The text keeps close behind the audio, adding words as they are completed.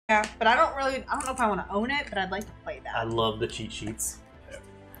Yeah, but I don't know if I want to own it, but I'd like to play that. I love the cheat sheets.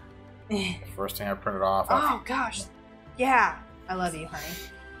 The first thing I printed off. Oh gosh, yeah, I love you, honey.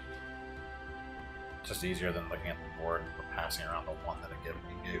 It's just easier than looking at the board and passing around the one that it gave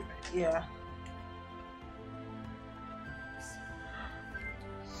me. Yeah.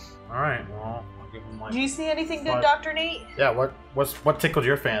 All right, well, I'll give him my. Do you see anything good, Dr. Nate? Yeah, what tickled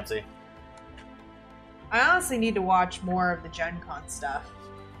your fancy? I honestly need to watch more of the Gen Con stuff.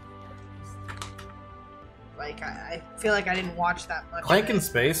 Like, I feel like I didn't watch that much. Clank in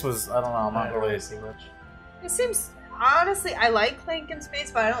Space was, I don't know, I'm not really see much. It seems, honestly, I like Clank in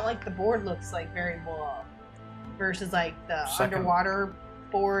Space, but I don't like the board looks like very blah. Versus like the underwater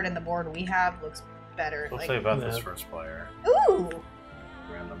board and the board we have looks better. We'll like, say about this first player. Ooh!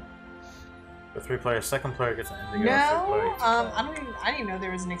 Random. The 3 players, second player gets an indigo. No, I didn't even know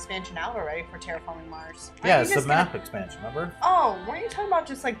there was an expansion out already for Terraforming Mars. Yeah, it's the map expansion, remember? Oh, weren't you talking about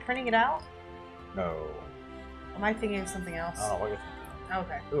just like printing it out? No. Am I thinking of something else? Oh, what are you thinking of?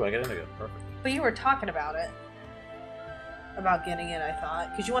 Okay. Ooh, I get indigo. Perfect. But you were talking about it. About getting it, I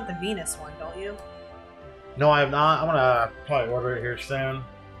thought. Because you want the Venus one, don't you? No, I have not. I'm gonna probably order it here soon.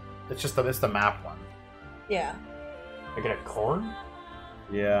 It's just it's the map one. Yeah. I get a corn?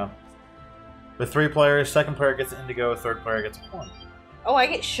 Yeah. With 3 players, second player gets indigo, third player gets a corn. Oh, I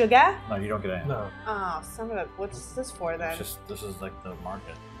get sugar? No, you don't get any. No. Oh, some of it. What's this for then? This is like the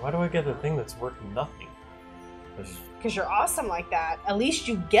market. Why do I get the thing that's worth nothing? Because you're awesome like that. At least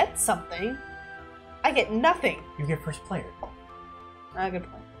you get something. I get nothing. You get first player. Good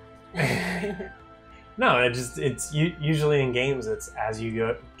point. No, it's usually in games. It's as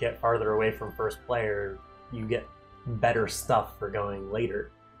you get farther away from first player, you get better stuff for going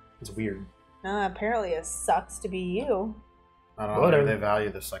later. It's weird. Apparently it sucks to be you. I don't know. Whatever. They value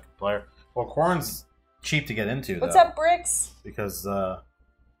the second player. Well, corn's cheap to get into. What's though, up, Bricks? Because huh?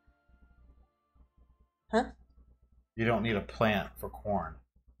 You don't need a plant for corn.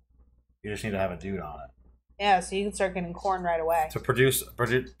 You just need to have a dude on it. Yeah, so you can start getting corn right away. To produce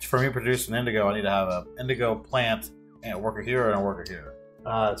an indigo, I need to have an indigo plant and a worker here and a worker here.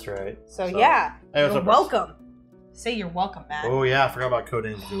 That's right. So yeah, hey, you're welcome. Say you're welcome, Matt. Oh yeah, I forgot about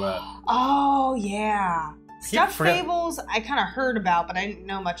Codenames Duet. Oh yeah. Stuffed Fables I kind of heard about, but I didn't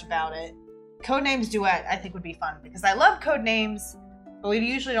know much about it. Codenames Duet I think would be fun because I love Codenames, but we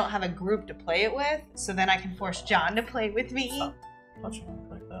usually don't have a group to play it with, so then I can force John to play with me. Stop touching me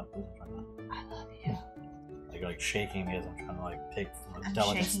like that. I love you. You're like shaking me as I'm trying to like take from a I'm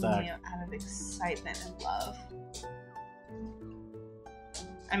delicate shaking stack. you out of excitement and love.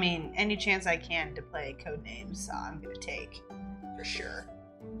 I mean, any chance I can to play Codenames, I'm gonna take for sure.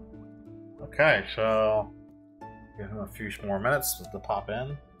 Okay, so give him a few more minutes to pop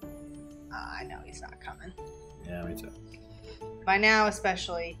in. I know he's not coming. Yeah, me too. By now,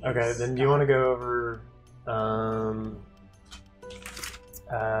 especially. Okay, then do you want to go over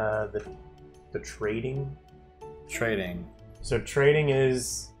the trading? Trading. So trading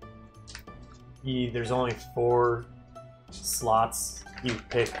is there's only 4 slots. You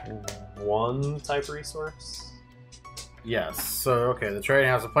pick one type of resource. Yes. So okay, the trading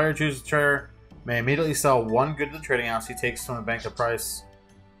house. The player chooses a trader may immediately sell 1 good to the trading house. He takes from the bank the price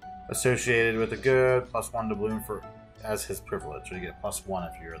associated with the good plus 1 doubloon for as his privilege. So you get +1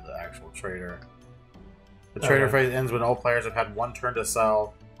 if you're the actual trader. The trader phase ends when all players have had 1 turn to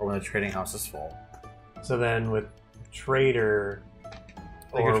sell or when the trading house is full. So then with trader, I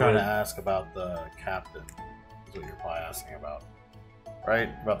think you're trying to ask about the captain. Is what you're probably asking about, right?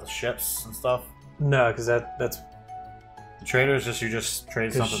 About the ships and stuff. No, because that's the trader is just you just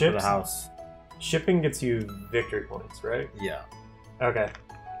trade something for the house. Shipping gets you victory points, right? Yeah. Okay.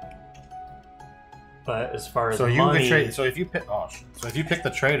 But as far as so money, you can trade. So if you pick, so if you pick the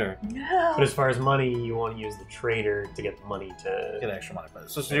trader, no. But as far as money, you want to use the trader to get the money to get extra money.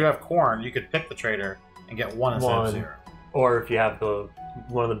 So you have corn, you could pick the trader and get 1 instead of 0. Or if you have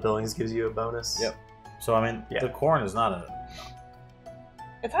one of the buildings gives you a bonus. Yep. So I mean, the corn is not a.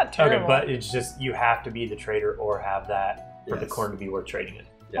 It's not terrible. Okay, but it's just you have to be the trader or have that for the corn to be worth trading it.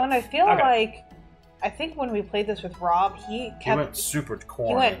 Yes. Well, and I feel like I think when we played this with Rob, he went super corn.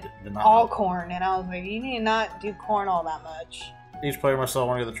 He went all corn, and I was like, you need to not do corn all that much. Each player must sell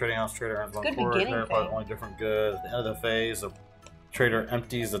 1 of the trading house. Trader earns 1 corn. Beginning thing. Only different goods. At the end of the phase, the trader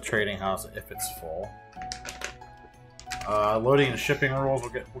empties the trading house if it's full. Loading and shipping rules.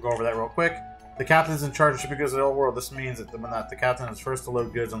 We'll go over that real quick. The captain's in charge of shipping goods in the old world. This means that the captain is first to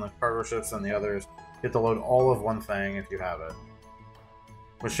load goods on the cargo ships, and the others get to load all of one thing if you have it.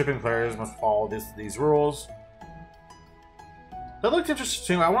 But shipping players must follow these rules. That looked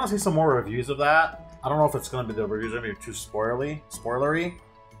interesting. I want to see some more reviews of that. I don't know if it's going to be the reviews are going to be too spoilery.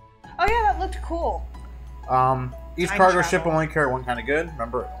 Oh yeah, that looked cool. Each Time cargo travel. ship will only carry one kind of good.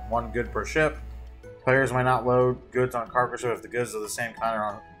 Remember, one good per ship. Players might not load goods on cargo ship if the goods are the same kind or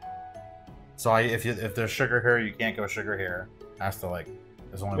on. So if there's sugar here, you can't go sugar here. Has to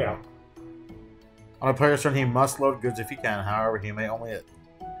there's only one. On a player's turn, he must load goods if he can. However, he may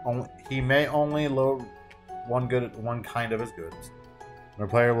only load one kind of his goods. When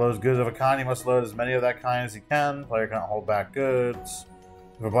a player loads goods of a kind, he must load as many of that kind as he can. The player cannot hold back goods.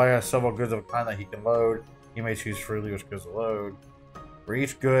 If a player has several goods of a kind that he can load, he may choose freely which goods to load. For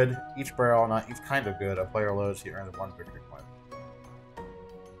each good, each barrel, not each kind of good, a player loads, he earns 1 victory point.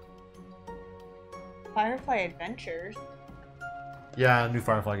 Firefly Adventures. Yeah, a new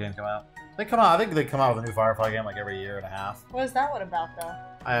Firefly game come out. I think they come out with a new Firefly game every year and a half. What is that one about, though?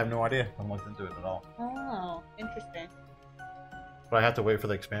 I have no idea. I haven't looked into it at all. Oh, interesting. But I have to wait for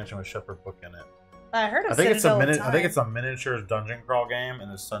the expansion with Shepherd Book in it. I heard of I think Citadel of I think Time. it's a miniatures dungeon crawl game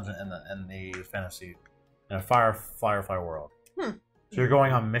in this dungeon in the fantasy in a Firefly world. So you're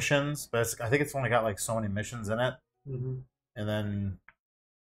going on missions, but I think it's only got so many missions in it, and then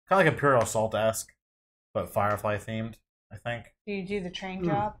kind of like Imperial Assault-esque, but Firefly themed. I think. Do you do the train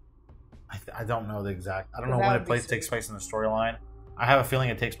job? I don't know the exact. I don't know That when would it be takes sweet. place in the storyline. I have a feeling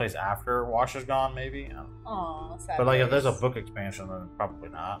it takes place after Wash is gone, maybe. I don't know. Aw, sad. But if there's a face. book expansion, then probably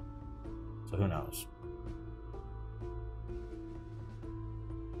not. So who knows?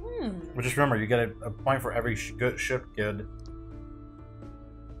 But just remember, you get a point for every ship good.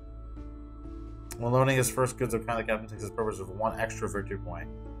 When loading his first goods of kind, the captain takes his purpose of 1 extra victory point.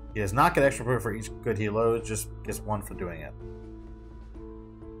 He does not get extra point for each good he loads, just gets 1 for doing it.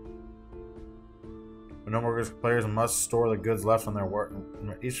 When no more goods, players must store the goods left on their work.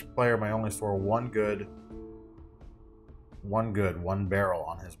 Each player may only store one barrel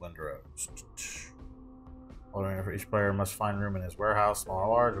on his windrows. For each player must find room in his warehouse, small or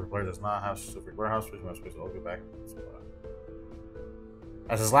large. If a player does not have a specific warehouse, he must all go back.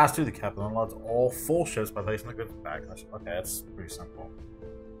 As his last 2, the captain unloads all full ships by placing the goods back. Okay, that's pretty simple.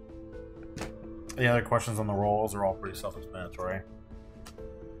 Any other questions on the rolls? They're all pretty self-explanatory.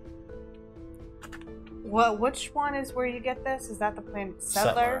 Which one is where you get this? Is that the planet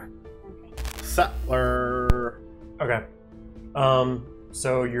Settler? Settler. Okay.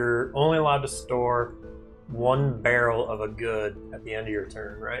 So you're only allowed to store 1 barrel of a good at the end of your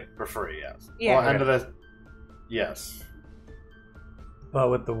turn, right? For free, yes. Yeah. Well, end of the... Yes. But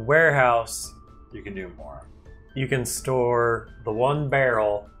with the warehouse, You can do more. you can store the 1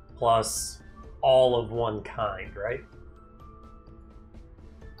 barrel plus all of 1 kind, right?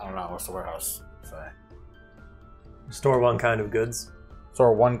 I don't know. What's the warehouse say? Store 1 kind of goods.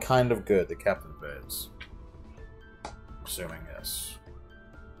 Store 1 kind of good, the captain bids. Assuming yes.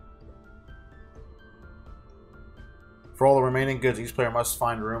 For all the remaining goods, each player must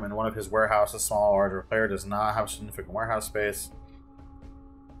find room in one of his warehouses, small or large. If a player does not have significant warehouse space,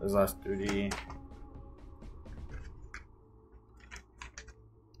 his last duty.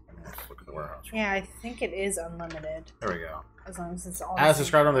 Let's look at the warehouse. Yeah, I think it is unlimited. There we go. As long as it's all. As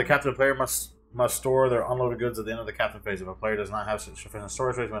described under the captain, the player must store their unloaded goods at the end of the captain phase. If a player does not have sufficient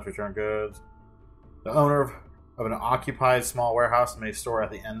storage space, must return goods. The owner of an occupied small warehouse may store at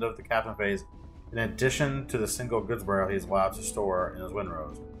the end of the captain phase, in addition to the single goods barrel he is allowed to store in his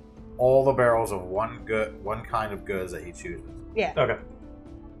windrows, all the barrels of one kind of goods that he chooses. Yeah. Okay.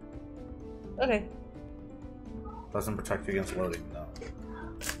 Okay. Doesn't protect you against loading, no.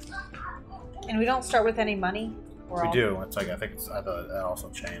 And we don't start with any money? We do. It's I thought that also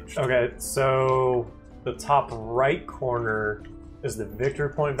changed. Okay, so the top right corner is the victory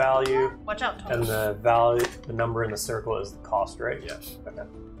point value, Watch out, Tom. and the number in the circle is the cost, right? Yes. Okay.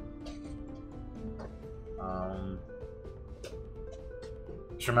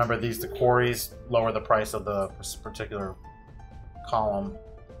 Just remember the quarries lower the price of the particular column.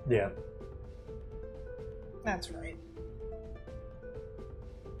 Yeah. That's right.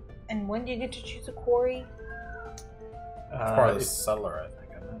 And when do you get to choose a quarry? It's part of the It's- settler, I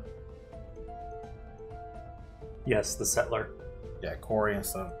think, isn't it? yes, the settler. Yeah, quarry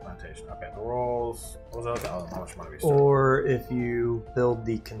instead of plantation. Okay, the rolls. What was that? Oh, how much money we start? Or if you build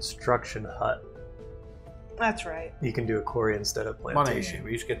the construction hut, That's right. you can do a quarry instead of Money. plantation.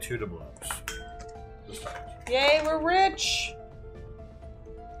 We each get 2 doubloons. Yay, we're rich!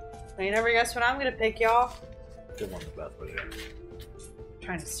 So you never guess what I'm gonna pick, y'all. Good one, Beth. Was it?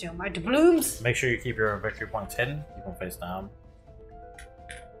 Trying to steal my doubloons. Make sure you keep your victory points hidden. Keep them face down.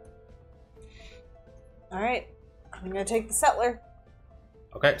 Alright. I'm gonna take the settler.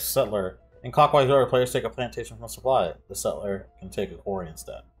 Okay, settler. In clockwise order, players take a plantation from the supply. The settler can take a quarry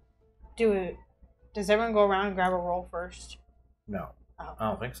instead. Do it. Does everyone go around and grab a roll first? No, Oh. I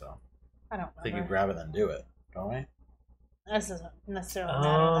don't think so. I don't I think you remember. grab it and do it, don't we? This doesn't necessarily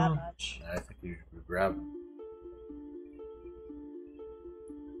matter that much. Yeah, I think you grab it.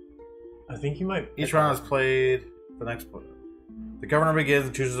 I think you might. Each round is played. The next player. The governor begins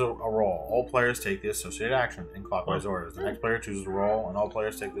and chooses a role. All players take the associated action in clockwise orders. The next player chooses a role, and all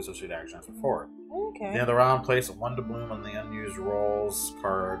players take the associated action as before. Okay. At the end of the round, place one doubloon on the unused rolls,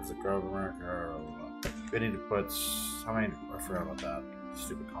 cards, the governor. We need to put. How many? I forgot about that.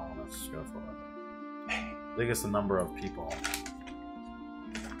 Stupid colonists. Go for it. I think it's the number of people.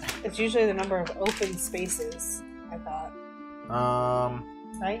 It's usually the number of open spaces, I thought.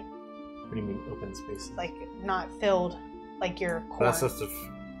 Right? What do you mean open spaces? Like, not filled, like your corn. That's just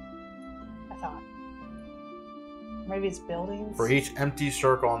I thought. Maybe it's buildings? for each empty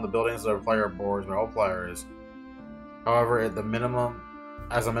circle on the buildings that are player boards by all players. However, at the minimum,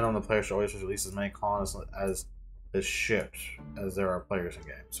 the player should always release as many colonists as is shipped as there are players in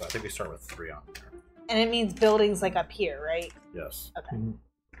game. So I think we start with 3 on there. And it means buildings like up here, right? Yes. Okay.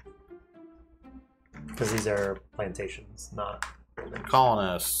 Because these are plantations, not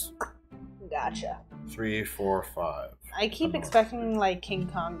Colonists. Gotcha. 3, 4, 5. I keep expecting, like, King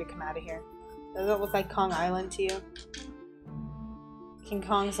Kong to come out of here. Does it look like Kong Island to you? King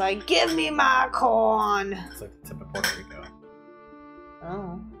Kong's like, give me my corn! It's like the tip of Puerto Rico.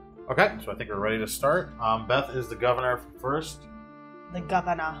 Oh. Okay, so I think we're ready to start. Beth is the governor first. The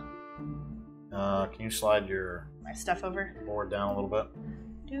governor. Can you slide your My stuff over? board down a little bit?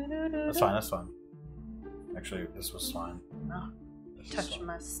 Doo-doo-doo-doo. That's fine, that's fine. Actually, this was fine. Oh, This is touch fine.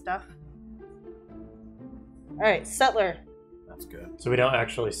 my stuff. Alright, settler. That's good. So we don't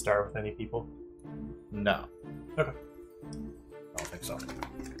actually start with any people? No. Okay. I don't think so.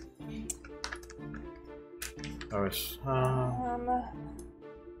 Alright.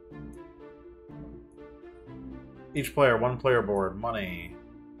 Each player, 1 player board, money.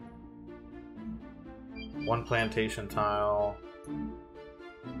 1 plantation tile.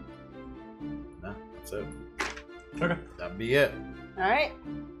 No, that's it. Okay. That'd be it. Alright.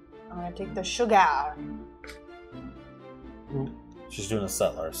 I'm gonna take the sugar. She's doing a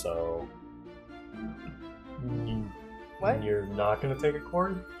settler, so What? You're not going to take a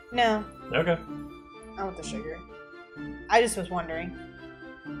corn? No, Okay. I want the sugar. I just was wondering.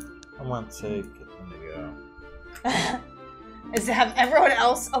 I'm gonna take Indigo. Is to have everyone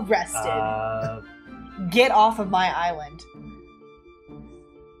else arrested. Get off of my island.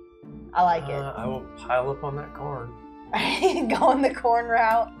 I like it. I will pile up on that corn. Going the corn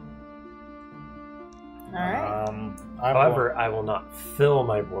route. Alright. However, I will not fill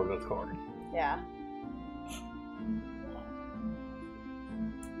my board with corn. Yeah.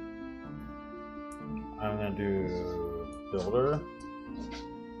 I'm gonna do builder.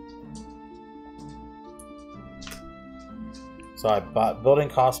 So I bought building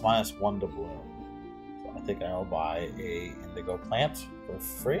cost minus 1 to bloom. So I think I'll buy a indigo plant for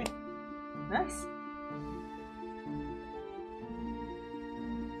free. Nice.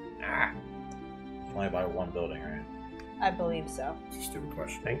 Ah. You can only buy 1 building, right? I believe so. It's a stupid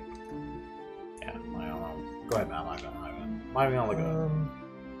question. Think. Yeah, I don't know. Go ahead, Matt. I'm not even gonna look at it.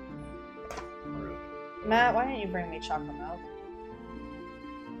 Matt, why didn't you bring me chocolate milk?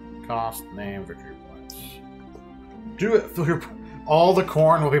 Cost, name, victory points. Do it! Fill your... All the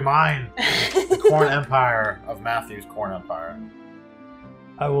corn will be mine! The corn empire of Matthew's corn empire.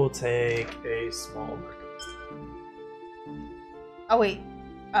 I will take a small market. Oh, wait.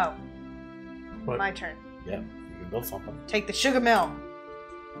 Oh. What? My turn. Yep, you can build something. Take the sugar mill.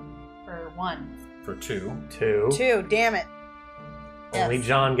 For 1. For 2. 2. 2, damn it. Only Yes.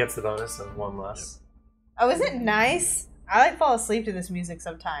 John gets the bonus of 1 less. Oh, isn't it nice? I like fall asleep to this music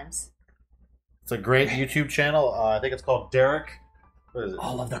sometimes. It's a great YouTube channel. I think it's called Derek. What is it?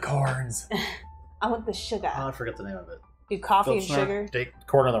 All of the corns. I want the sugar. I forget the name of it. Do coffee and Filchner, sugar. Take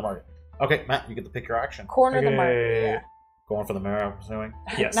corn of the market. Okay, Matt, you get to pick your action. Corner of the Okay. market. Yeah. Going for the mayor, I'm assuming.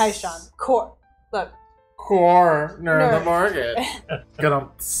 Yes. Nice, John. Look. Corner No. of the market. Get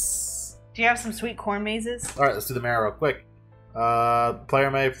 'em. Do you have some sweet corn mazes? All right, let's do the mayor real quick. Player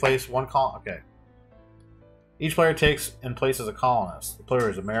may place 1 column. Okay. Each player takes and places a colonist. The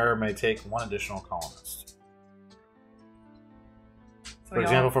player, the mayor, may take 1 additional colonist. So For we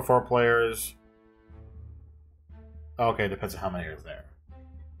example, all- for 4 players. Okay, depends on how many are there.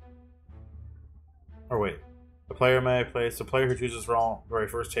 Or wait. The player may place. The player who chooses role where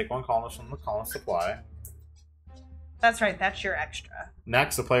first take 1 colonist from the colonist supply. That's right. That's your extra.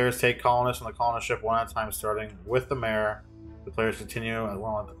 Next, the players take colonists from the colonist ship 1 at a time, starting with the mayor. The players continue as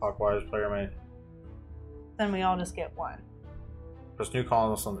well anti-clockwise. Player may Then we all just get 1. press new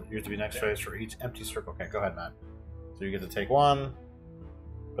colonists on the used to be next phase for each empty circle. Okay, go ahead, Matt. So you get to take 1.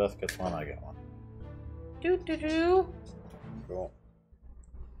 Beth gets one, I get one. Do do do. Cool.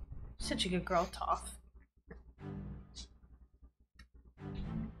 Such a good girl, Toph.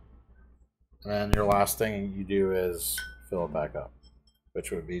 And then your last thing you do is fill it back up,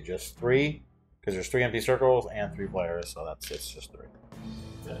 which would be just 3, because there's 3 empty circles and 3 players, so it's just 3.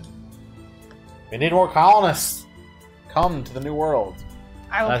 Good. We need more colonists. Come to the new world.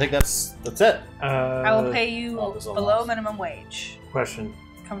 I think that's it. I will pay you below minimum wage. Question.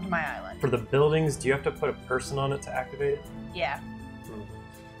 Come to my island. For the buildings, do you have to put a person on it to activate it? Yeah.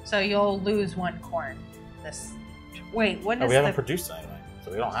 So you'll lose 1 corn. Wait, when does we haven't produced anything,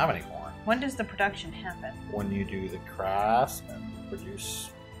 so we don't have any corn. When does the production happen? When you do the crafts and produce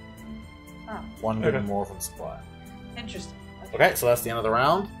 1 good and more from supply. Interesting. Okay, so that's the end of the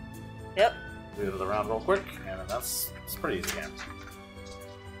round. Yep. Do the round real quick, and it's a pretty easy game.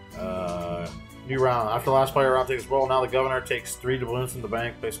 New round. After the last player round takes a roll, now the governor takes 3 doubloons from the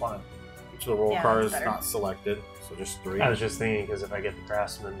bank. Place 1 in each of the roll cards not selected, so just 3. I was just thinking, because if I get the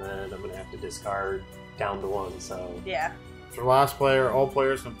craftsman, then I'm going to have to discard down to 1, so... Yeah. For the last player, all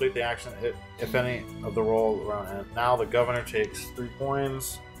players complete the action if any of the roll around end. Now the governor takes 3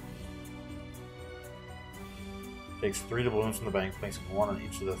 coins. Takes 3 doubloons from the bank, placing 1 on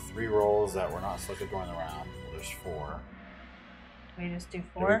each of the 3 rolls that were not selected during the round. There's 4. We just do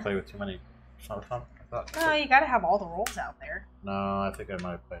 4? Did we play with too many? No, you gotta have all the rolls out there. No, I think I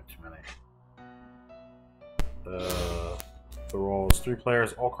might have played too many. The rolls. 3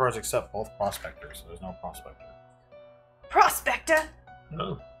 players, all cards except both prospectors. So there's no prospector. Prospector? No.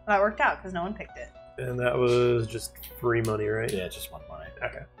 Well, that worked out because no one picked it. And that was just free money, right? Yeah, just 1 money.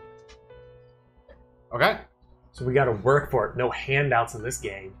 Okay. Okay. So we gotta work for it. No handouts in this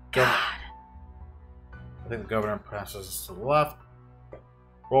game. God. I think the governor passes us to the left.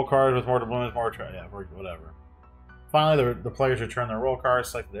 Roll cards with more doubloons, whatever. Finally, the players return their roll cards,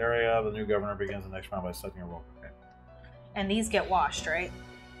 select the area. The new governor begins the next round by selecting a roll card. And these get washed, right?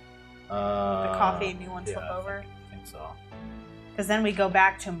 The coffee and new ones flip over? I think so. Because then we go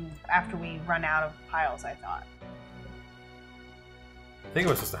back to after we run out of piles, I thought. I think it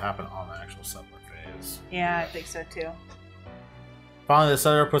was supposed to happen on the actual settler phase. Yeah, I think so too. Finally, the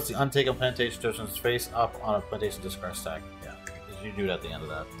settler puts the untaken plantation traditions face up on a plantation discard stack. Yeah, because you do it at the end of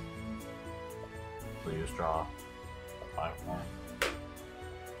that. So you just draw 5 more.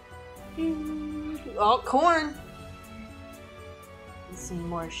 Oh, corn! Some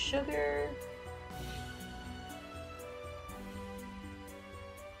more sugar.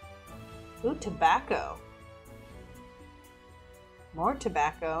 Ooh, tobacco. More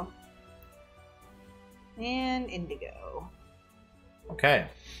tobacco. And indigo. Okay.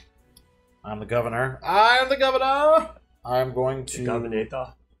 I'm the governor. I'm the governor! I'm going to... The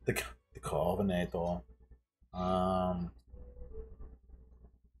Governator. The Governator. I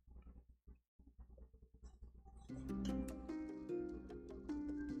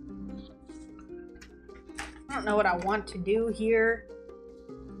don't know what I want to do here.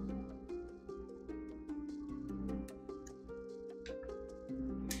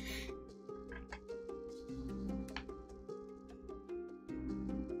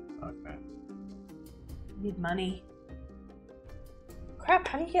 Okay. Need money. Crap,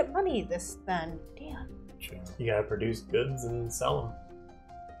 how do you get money this then? Damn. Sure. You gotta produce goods and sell them.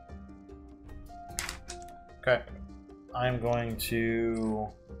 Okay. I'm going to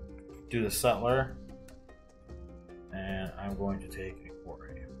do the settler. And I'm going to take a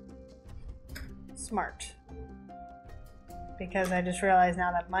quarry. Smart. Because I just realized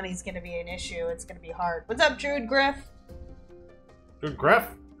now that money's going to be an issue. It's going to be hard. What's up, Druid Griff? Druid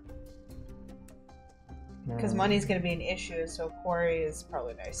Griff? Because money's going to be an issue, so quarry is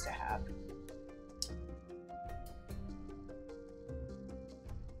probably nice to have.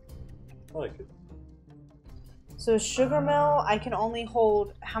 I like it. So sugar mill, I can only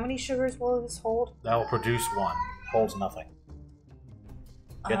hold... How many sugars will this hold? That will produce 1. Holds nothing.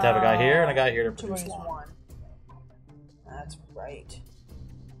 You have to have a guy here and a guy here to produce 1. That's right.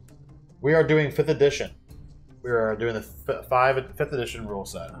 We are doing 5th edition. We are doing the 5th edition rule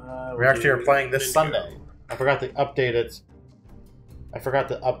set. We actually are playing this Sunday. I forgot to update it.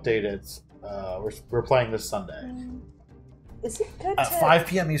 We're playing this Sunday. Is it good at 5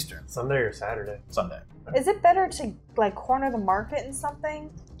 p.m. Eastern. Sunday or Saturday? Sunday. Is it better to like corner the market in something?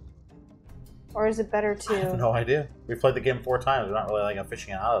 Or is it better to... I have no idea. We've played the game 4 times. We're not really like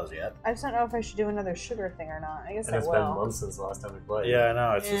fishing out of those yet. I just don't know if I should do another sugar thing or not. I guess And I it's will. been months since the last time we played. Yeah, I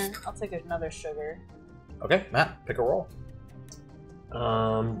know. It's just... I'll take another sugar. Okay, Matt, pick a roll.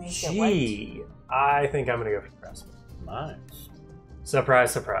 Gee. I think I'm gonna go for the craftsman. Nice.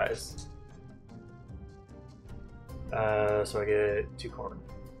 Surprise, surprise. So I get 2 corn.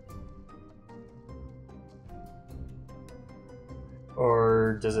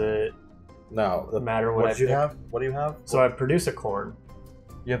 Or does it No. matter what What I did you pick? have? What do you have? So I produce a corn.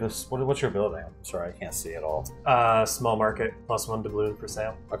 You have this. What's your ability? I'm sorry, I can't see it all. Small market, +1 doubloon for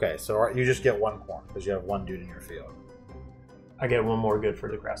sale. Okay, so you just get one corn because you have one dude in your field. I get one more good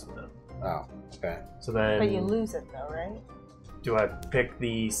for the craftsman. Oh, okay. So then... But you lose it though, right? Do I pick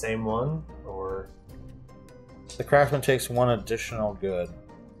the same one, or... The craftsman takes one additional good.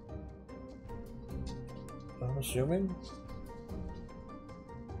 I'm assuming?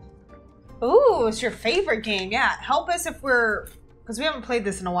 Ooh, it's your favorite game. Yeah, help us if we're... Because we haven't played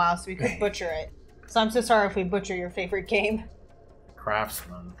this in a while, so we could butcher it. So I'm so sorry if we butcher your favorite game.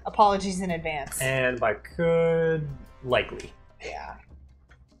 Craftsman. Apologies in advance. And if I could... Likely. Yeah.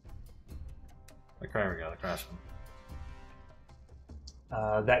 The craftsman.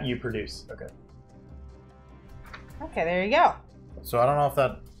 That you produce. Okay. Okay, there you go. So I don't know if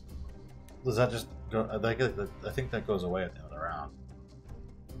that... Does that just go... I think that goes away at the end of the round.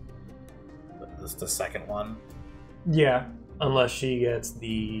 This is the second one. Yeah, unless she gets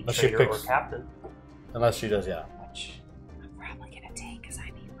the Unless she trader or picks- captain. Unless she does, yeah. Which I'm probably going to take because I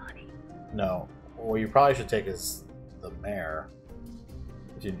need money. No. What you probably should take is the mare.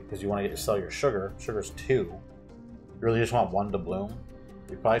 Because you want to sell your sugar. Sugar's 2. You really just want 1 doubloon.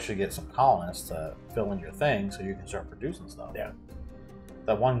 You probably should get some colonists to fill in your thing so you can start producing stuff. Yeah.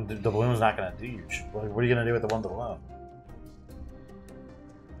 That 1 doubloon's not going to do you. What are you going to do with the 1 doubloon?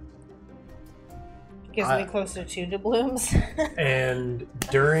 Gives me close to 2 doubloons. And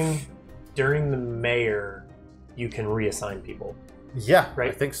during the mayor, you can reassign people. Yeah, Right?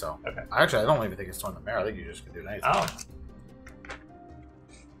 I think so. Okay. Actually, I don't even think it's throwing the mare. I think you just can do anything. Oh.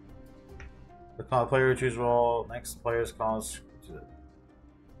 The player who chooses roll. Next player's calls.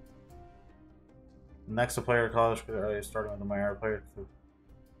 Next, the player calls starting with the mayor.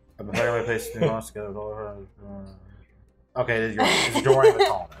 The player may place new colonists together. Okay, it's during the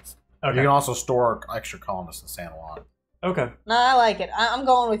colonists. Okay. You can also store extra colonists in San Juan. Okay. No, I like it. I'm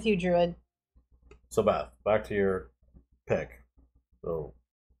going with you, Druid. So Beth, back to your pick. So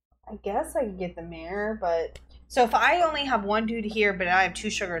I guess I could get the mayor, but... So if I only have 1 dude here, but I have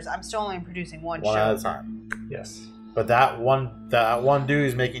 2 sugars, I'm still only producing 1 one sugar. at a time. Yes. But that one dude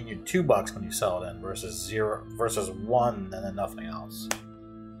is making you $2 when you sell it in versus 1 and then nothing else.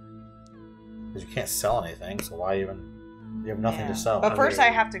 Because you can't sell anything, so why even? You have nothing to sell. But first I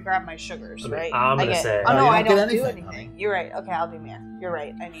have to grab my sugars, right? I'm going to say... Oh, no, you I don't don't get do anything, anything. honey. You're right. Okay, I'll do mayor. You're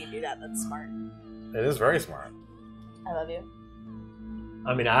right. I need to do that. That's smart. It is very smart. I love you.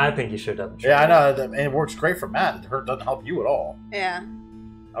 I mean, I think you should have... Yeah, I know. And it works great for Matt. It doesn't help you at all. Yeah.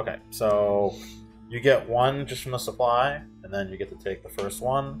 Okay, so you get 1 just from the supply, and then you get to take the first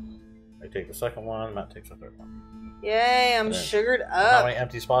one. I take the second one. Matt takes the third one. Yay, I'm Then, sugared How up. many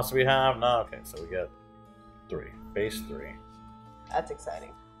empty spots do we have? No, okay, so we get 3. Base 3. That's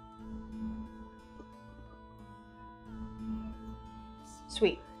exciting.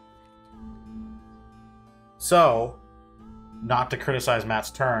 Sweet. So, not to criticize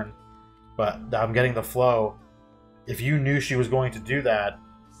Matt's turn, but I'm getting the flow. If you knew she was going to do that,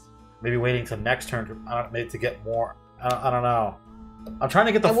 maybe waiting till next turn to get more. I don't know. I'm trying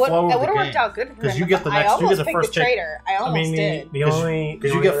to get the flow of the game. It would have worked out good for him. Because you get the I next, you get almost the picked first the pick. trader. I almost did. The only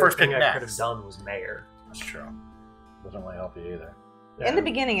you get other first pick thing I could have next. done was mayor. That's true. Doesn't really help you either. Yeah. In the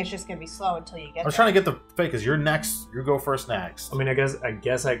beginning, it's just gonna be slow until you get. I was trying to get the fake because you're next. You go first next. I mean, I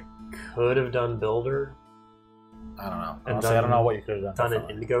guess I could have done builder, I don't know. And Honestly, I don't know what you could have done an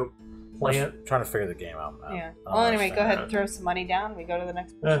differently. indigo I'm plant. just trying to figure the game out. Now. Yeah. I don't Well, anyway, go understand. ahead and throw some money down. We go to the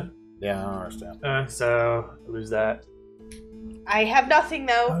next person. Yeah, I don't understand. So lose that. I have nothing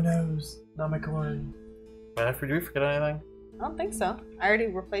though. Oh no, not my corn. Did we forget anything? I don't think so. I already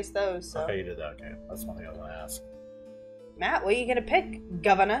replaced those. So, Okay, you did that. Okay, that's one thing I was going to ask. Matt, what are you gonna pick,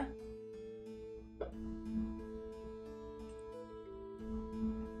 Governor?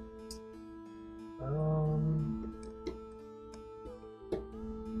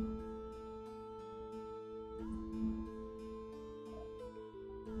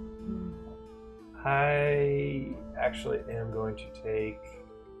 I actually am going to take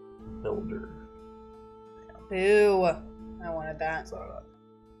builder. Boo! I wanted that. So,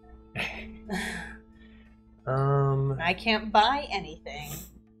 I can't buy anything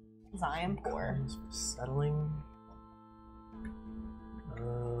because I am poor. Settling.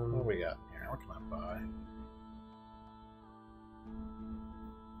 what do we got here? What can I buy?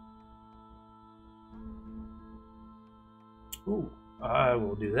 Ooh, I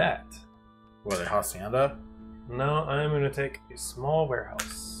will do that. What, a hacienda? No, I'm going to take a small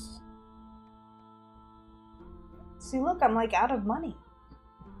warehouse. See, look, I'm like out of money.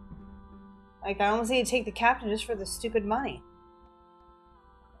 Like, I almost need to take the captain just for the stupid money.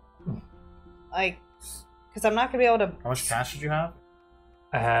 Like, because I'm not gonna be able to. How much cash did you have?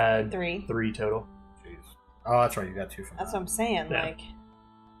 I had 3 total. Jeez. Oh, that's right. You got 2 from That's that. what I'm saying. Yeah. Like,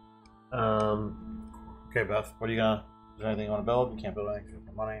 Okay, Beth. What are you gonna? Is there anything you want to build? You can't build anything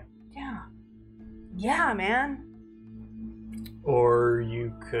for money. yeah, man. Or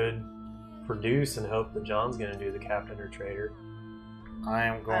you could produce and hope that John's going to do the captain or trader. I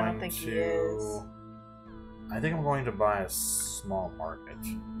am going don't think he to. is. I think I'm going to buy a small market.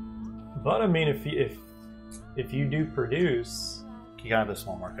 But I mean, if you do produce, You got a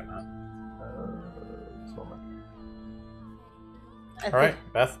small market now. small market. All right,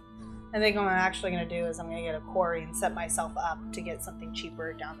 Beth. I think what I'm actually gonna do is I'm gonna get a quarry and set myself up to get something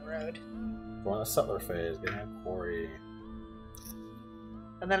cheaper down the road. Going to settler phase, getting a quarry.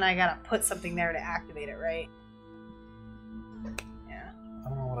 But then I gotta put something there to activate it, right? Yeah. I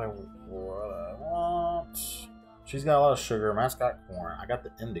don't know what I want. She's got a lot of sugar. Matt's got corn. I got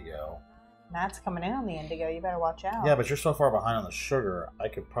the indigo. Matt's coming in on the indigo. You better watch out. Yeah, but you're so far behind on the sugar. I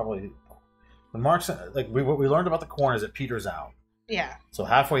could probably. The marks like what we learned about the corn is it peters out. Yeah. So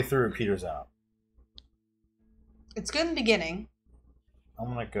halfway through, it peters out. It's good in the beginning. I'm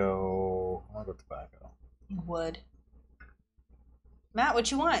gonna go tobacco. You would. Matt,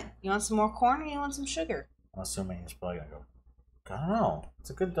 what you want? You want some more corn or you want some sugar? I'm assuming he's probably gonna go. I don't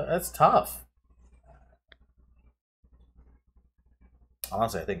know. That's tough.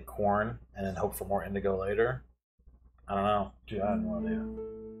 Honestly, I think corn and then hope for more indigo later. I don't know. Dude, I have no idea.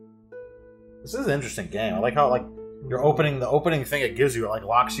 This is an interesting game. I like how the opening thing it gives you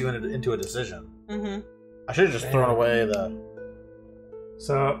locks you into a decision. Mm-hmm. I should have just thrown away the.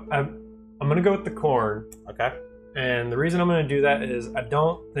 So I'm gonna go with the corn. Okay. And the reason I'm going to do that is I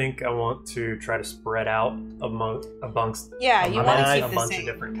don't think I want to try to spread out amongst Yeah, you want to keep a the bunch same.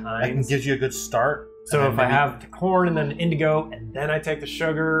 of different That kinds. gives you a good start. So and if then I have the corn and then indigo and then I take the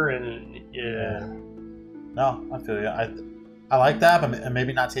sugar and No, I feel you. I like that, but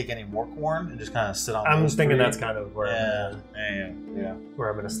maybe not take any more corn and just kind of sit on. I'm those thinking 3. that's kind of where Yeah, where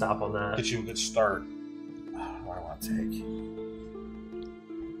I'm going to stop on that. Get you a good start. What do I want to take?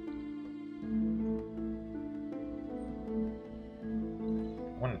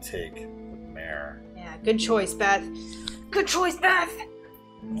 I want to take the mare. Yeah, good choice, Beth. Good choice, Beth.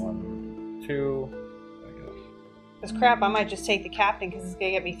 1, 2. There we go. Because crap, I might just take the captain because it's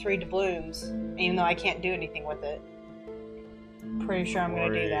going to get me 3 doubloons, even though I can't do anything with it. Pretty sure I'm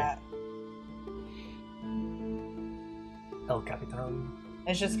going to do that. El Capitan.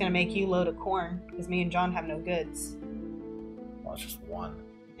 It's just going to make you load of corn because me and John have no goods. Well, it's just 1.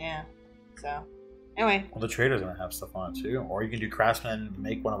 Yeah, so... Anyway. Well, the trader's gonna have stuff on it too, or you can do craftsman and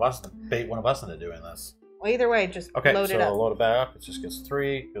make one of us bait one of us into doing this. Well, either way, just Okay, load so it up. load it back up. It just gets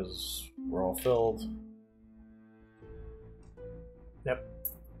 3 because we're all filled. Yep.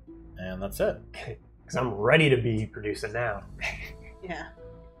 And that's it. Because I'm ready to be producing now. Yeah.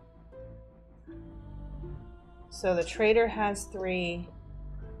 So the trader has 3,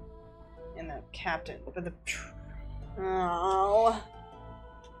 and the captain, but the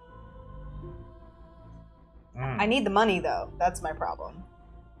I need the money though. That's my problem.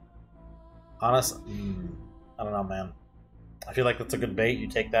 Honestly, I don't know, man. I feel like that's a good bait. You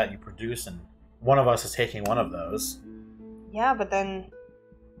take that, you produce, and one of us is taking one of those. Yeah, but then,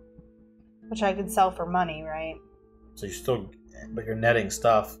 which I could sell for money, right? So but you're netting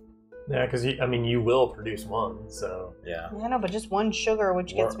stuff. Yeah, because you will produce one, so Yeah. Yeah, no, but just 1 sugar,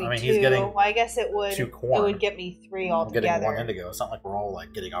 which gets me 2. he's getting Well, I guess it would. 2 It corn. would get me 3 I'm altogether. getting 1 indigo. It's not like we're all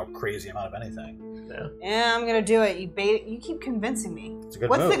getting a crazy amount of anything. yeah. Yeah, I'm gonna do it. You bait it. You keep convincing me. It's a good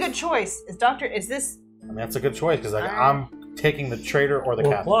What's move. the good choice? Is this? I mean, that's a good choice because Alright. I'm taking the trader or the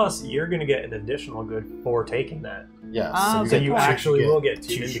Well, captain. plus you're going to get an additional good for taking that. Yes. Oh, you So good you point. actually will get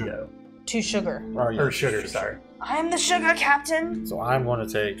 2 2 indigo. 2 sugar. yeah, Or sugar, sorry. I'm the sugar captain. So I'm going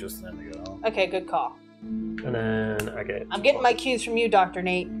to take just an indigo. Okay, good call. And then I get... I'm getting my cues from you, Dr.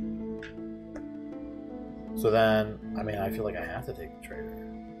 Nate. So then, I feel like I have to take the trader.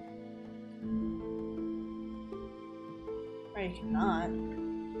 Or you cannot.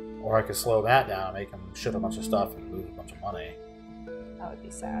 Or I could slow Matt down and make him ship a bunch of stuff and lose a bunch of money. That would be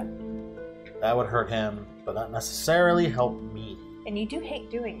sad. That would hurt him, but not necessarily help me. And you do hate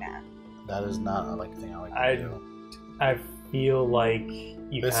doing that. That is not a thing I like to do. I feel like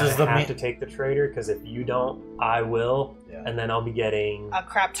you This kind is of the have to take the trader, because if you don't, I will, Yeah. and then I'll be getting A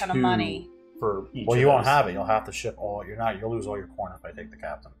crap ton of 2 money. for each Well, of you won't those. have it. You'll have to ship all. You'll lose all your corn if I take the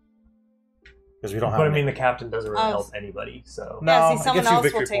captain. Because we don't have. But I any- mean, the captain doesn't really Oh. help anybody, so... No, Yeah, see, it someone gets you else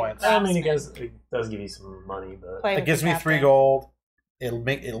will victory take points. that. I mean, it does give you some money, but... Play It with gives the me 3 captain. gold. It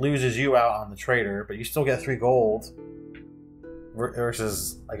loses you out on the trader, but you still get 3 gold.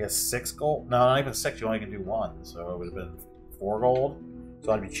 versus, I guess, 6 gold. No, not even 6. You only can do 1, so it would have been 4 gold.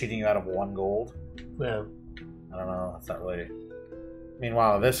 So I'd be cheating you out of 1 gold. Yeah. I don't know. That's not really.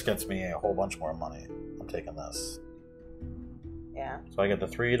 Meanwhile, this gets me a whole bunch more money. I'm taking this. Yeah. So I get the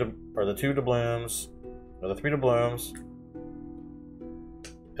 2 doubloons, or the 3 doubloons,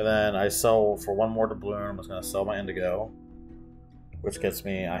 and then I sell for 1 more doubloon. I'm just gonna sell my indigo, which gets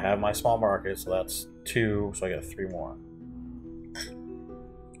me. I have my small market, so that's 2. So I get 3 more.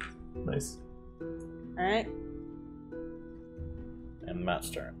 Nice. All right. And Matt's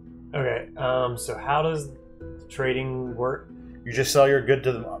turn. Okay. So how does trading work? You just sell your good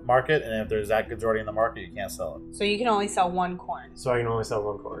to the market, and if there's that goods already in the market, you can't sell it. So you can only sell 1 corn. So I can only sell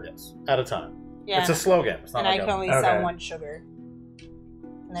 1 corn. Yes, at a time. Yeah. It's a slow game. It's not And like I can only Okay. sell 1 sugar. And So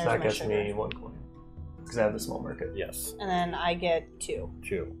there's that my gets sugar. me 1 coin. Because I have the small market. Yes, And then I get 2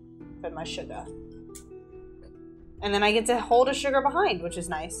 2. for my sugar. And then I get to hold a sugar behind, which is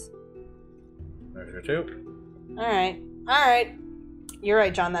nice. There's your 2. All right. All right. You're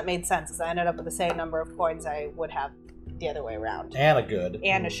right, John. That made sense because I ended up with the same number of coins I would have the other way around. And a good.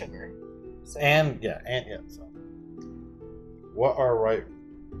 And a sugar. So. So. What are right?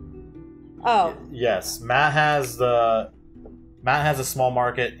 Oh. Yes, Matt has a small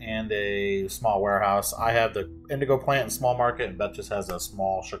market and a small warehouse. I have the indigo plant and small market, and Beth just has a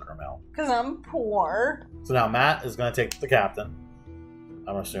small sugar mill. Because I'm poor. So now Matt is going to take the captain,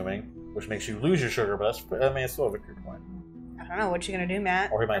 I'm assuming, which makes you lose your sugar, but it's still a victory point. I don't know what you're going to do,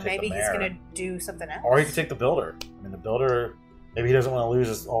 Matt. Or he might take maybe the he's mayor. going to do something else. Or he could take the builder. I mean, the builder, maybe he doesn't want to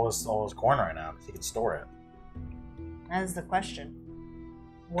lose all his corn right now because he can store it. That is the question.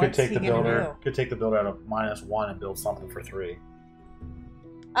 Could What's take he the going to builder. do? Could take the builder at a -1 and build something for 3.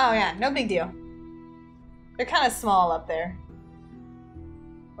 Oh, yeah. No big deal. They're kind of small up there.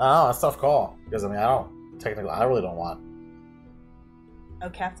 I don't know, that's a tough call. Because, I mean, I really don't want. Oh,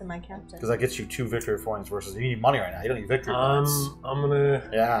 Captain, my Captain. Because that gets you 2 victory points versus you need money right now. You don't need victory points. I'm gonna.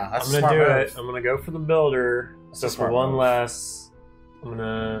 Yeah, that's I'm a gonna smart do move. it. I'm gonna go for the builder. That's So a for smart 1 move. less, I'm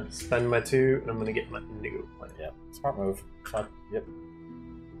gonna spend my 2, and I'm gonna get my indigo plant. Yep, smart move. Yep.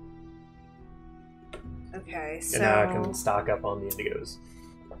 Okay, so... And now I can stock up on the indigos.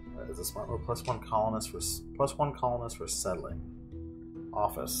 That is a smart move. +1 colonist for settling.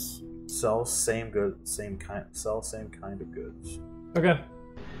 Office. Sell same kind of goods. Okay.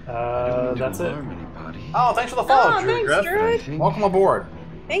 That's it. Oh, thanks for the follow, Oh, Druid thanks, Griff. Druid. Welcome aboard.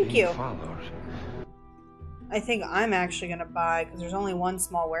 Thank you. I think I'm actually going to buy, because there's only 1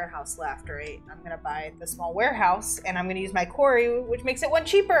 small warehouse left, right? I'm going to buy the small warehouse, and I'm going to use my quarry, which makes it 1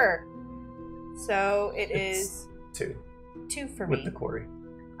 cheaper. So it is 2 2 for with me. the quarry.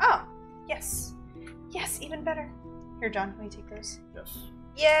 Oh, yes. Yes, even better. Here, John, let me take those. Yes.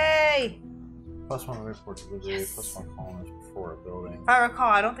 Yay! +1 report delivery. Yes. +1 colonist before a building. If I recall,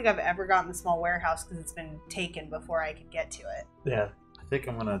 I don't think I've ever gotten the small warehouse because it's been taken before I could get to it. Yeah. I think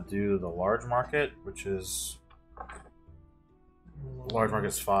I'm gonna do the large market, which is large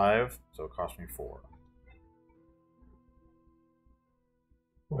market's 5, so it cost me 4.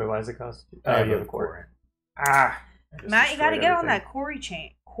 Wait, why does it cost? I Oh, you have a quarry. Ah, Matt, you got to get on everything. that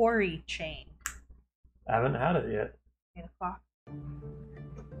quarry chain. I haven't had it yet. 8 o'clock.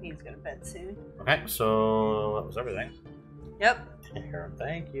 He's going to bed soon. Okay, so that was everything. Yep.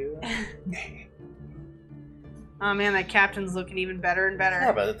 Thank you. Oh man, that captain's looking even better and better.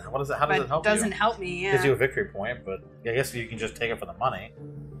 Yeah, but what is it? How does But it help doesn't you? help me, It gives you yeah. a victory point, but I guess you can just take it for the money.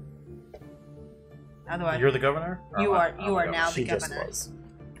 Otherwise, You're the governor? Or you am I- are you are now the She just governor. was.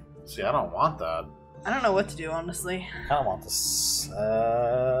 See, I don't want that. I don't know what to do, honestly. I don't want the settler.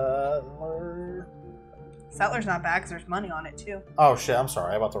 Settler's not bad because there's money on it too. Oh shit! I'm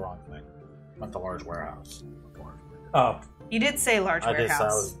sorry. I bought the wrong thing. I meant the large warehouse. Oh, You did say large I did. So I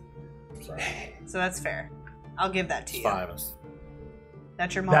warehouse, was sorry. so that's fair. I'll give that to It's you. 5. It's-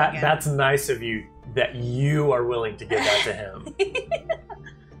 That's your mulligan. that's nice of you that you are willing to give that to him.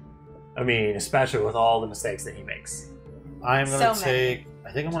 I mean, especially with all the mistakes that he makes. I'm gonna So many. take.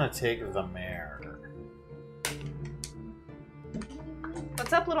 I think I'm gonna take the mayor.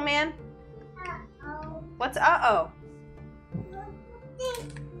 What's up, little man? What's uh-oh?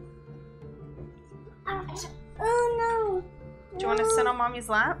 Oh no. Do you want to sit on mommy's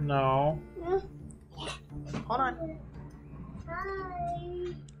lap? No. Hold on. Hi.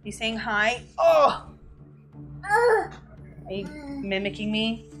 You saying hi? Oh! Ah. Are you mimicking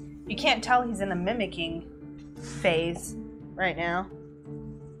me? You can't tell he's in the mimicking phase right now.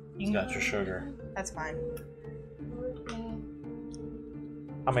 You got your sugar. That's fine.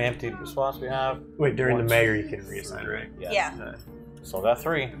 How many empty spots we have? Wait, during One, the mayor you can reassign, right? Yeah. So got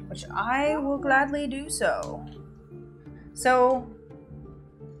 3. Which I will gladly do so. So,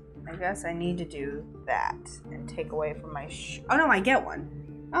 I guess I need to do that and take away from my oh no, I get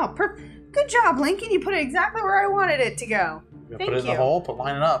one. Oh, good job, Lincoln. You put it exactly where I wanted it to go. Thank Put it in the hole,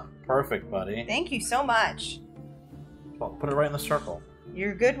 line it up. Perfect, buddy. Thank you so much. Well, put it right in the circle.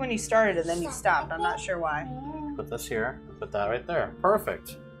 You're good when you started and then you stopped. I'm not sure why. Put this here. Put that right there.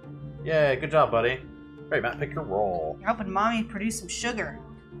 Perfect. Yay, good job, buddy. Great, Matt, pick your roll. You're helping Mommy produce some sugar.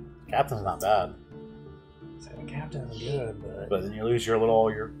 Captain's not bad. The captain's good, But then you lose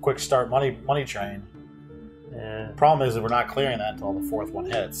your quick start money train. Yeah. The problem is that we're not clearing that until the fourth one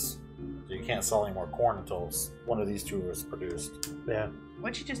hits. So you can't sell any more corn until one of these two is produced. Yeah.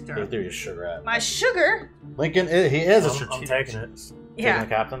 What'd you just throw? They threw your sugar at. My sugar? Lincoln, he is a I'm strategic. taking it. Yeah. Taking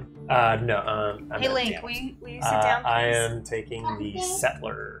the captain? No. Hey, Link, will you sit down, please? I am taking the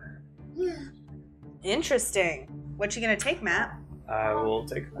settler. Interesting. What you gonna take, Matt? I will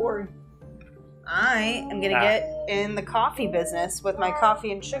take a quarry. I am gonna get in the coffee business with my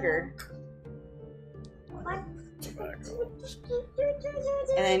coffee and sugar.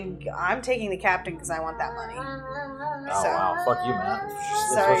 And then I'm taking the captain because I want that money. Oh, wow. Fuck you, Matt.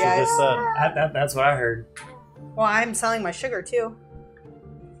 That's Sorry, what you guys. just said. That's what I heard. Well, I'm selling my sugar too.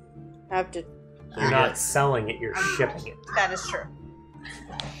 I have to. You're not selling it, you're shipping it. That is true.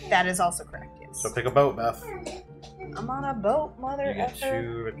 That is also correct, yes. So pick a boat, Beth. I'm on a boat, mother You get effer.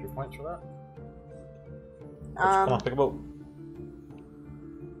 2 victory points for that. Come on, pick a boat.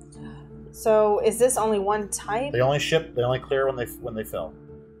 So is this only one type? They only clear when they fill.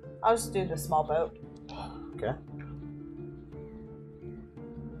 I'll just do the small boat. Okay.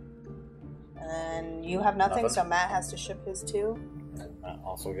 And then you have nothing, Nothing. so Matt has to ship his too. And Matt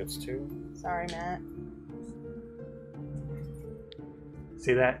also gets 2. Sorry, Matt.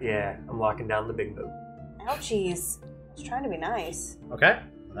 See that? Yeah, I'm locking down the big boat. Ouchies. I was trying to be nice. Okay.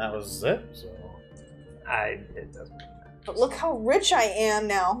 And that was it. So It doesn't. But look how rich I am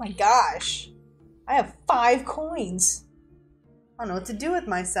now. Oh my gosh. I have 5 coins. I don't know what to do with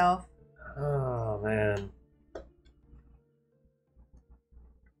myself. Oh man.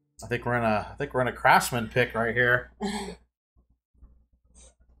 I think we're in a craftsman pick right here.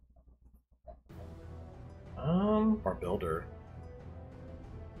 Or builder.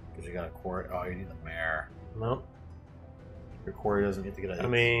 Because you got a quarry. Oh, you need the mare. Nope. Your quarry doesn't get to get a. I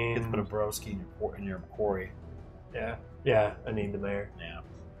mean, you get to put a broski in your quarry. Yeah, I need the mayor. Yeah.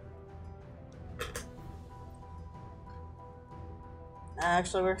 That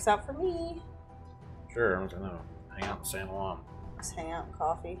actually works out for me. Sure, I'm just gonna hang out in San Juan. Just hang out and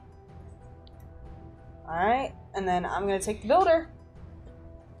coffee. Alright, and then I'm gonna take the builder.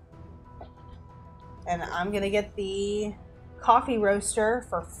 And I'm gonna get the coffee roaster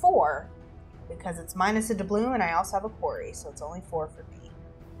for 4. Because it's minus a doubloon and I also have a quarry, so it's only 4 for me.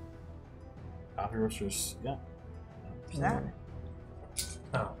 Coffee roasters, yeah. What's that?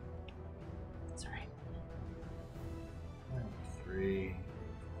 Oh. Sorry. 3.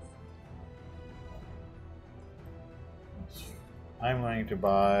 I'm going to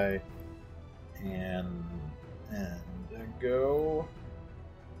buy an indigo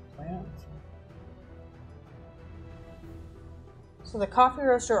plant. So the coffee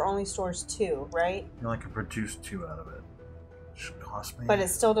roaster only stores 2, right? You only can produce 2 out of it. Which cost me But it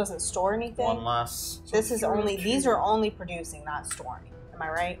still doesn't store anything? 1 less. So This is 0, only, 2. these are only producing, not storing. Am I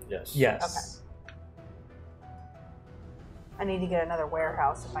right? Yes. Yes. I need to get another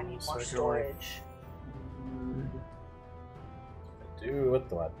warehouse if I need more Circular. storage. What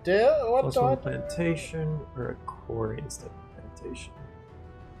do I do? What Plus do I one do? plantation or a quarry instead of plantation.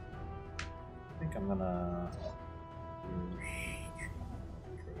 I think I'm gonna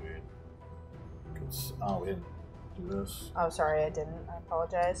trade. Oh, we didn't do this. Oh, sorry, I didn't. I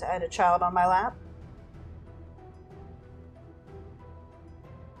apologize. I had a child on my lap.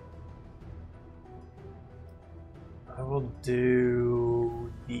 I will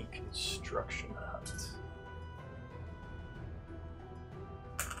do the construction hut.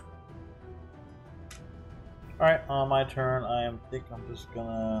 Alright, on my turn, think I'm just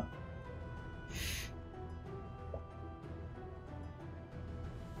gonna.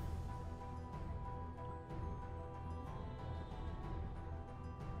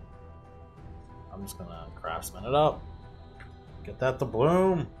 I'm just gonna craftsman it up. Get that to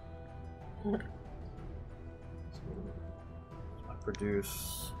bloom. I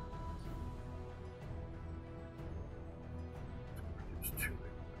produce 2.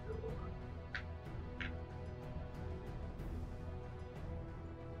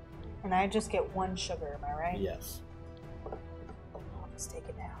 And I just get 1 sugar, am I right? Yes. Let's take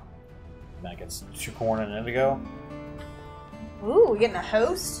it down. That gets 2 corn and indigo. Ooh, we're getting a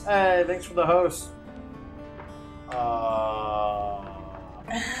host? Hey, thanks for the host.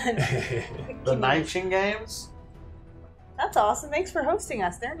 The Nighting Games? That's awesome. Thanks for hosting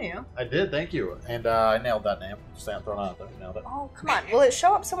us. They're new. I did, thank you. And I nailed that name. Just throwing it out there. Nailed it. Oh, come on. Will it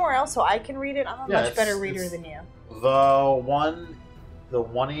show up somewhere else so I can read it? I'm a much better reader than you. The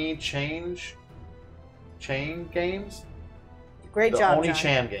one-e chain games? Great job,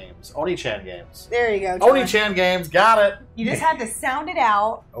 Oni-chan games. Oni-chan games. There you go, John. Oni-chan games, got it! You just had to sound it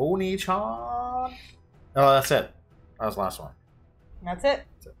out. Oni-chan. Oh, that's it. That was the last one. That's it.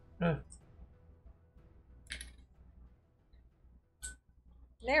 Yeah.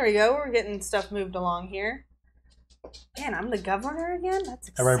 There we go. We're getting stuff moved along here. Man, I'm the governor again? That's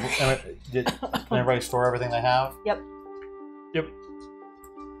exciting. Can everybody store everything they have? Yep. Yep.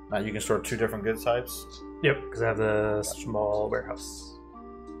 Now you can store 2 different good types? Yep, because I have the small warehouse.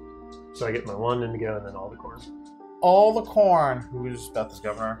 So I get my 1 indigo and then all the corn. All the corn. Who's Beth's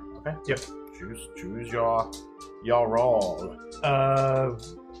governor? Okay. Yep. Choose your role.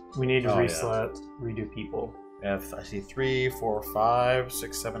 We need to redo people. If I see 3, 4, 5,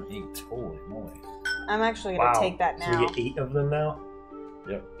 6, 7, 8. Holy moly! I'm actually gonna take that now. So we get 8 of them now.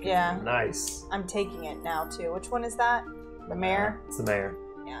 Yep. Yeah. Nice. I'm taking it now too. Which one is that? The mayor? It's the mayor.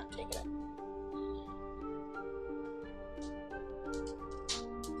 Yeah, I'm taking it.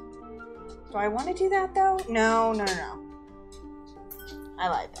 Do I want to do that though? No. I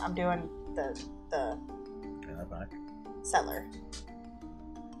lied. I'm doing the Get that back. settler.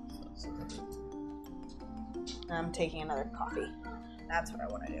 And I'm taking another coffee. That's what I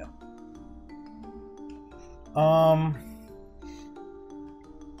want to do. I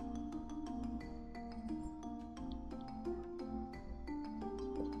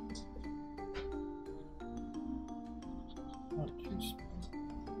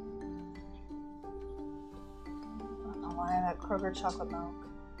don't know why that Kroger chocolate milk.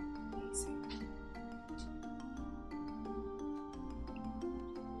 Amazing.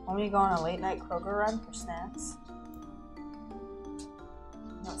 Want me to go on a late night Kroger run for snacks?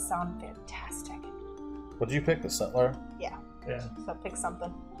 That sound fantastic. What did you pick? The settler? Yeah. Yeah. So pick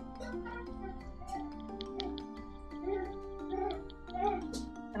something.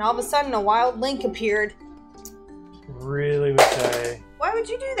 And all of a sudden, a wild link appeared. Really wish Why would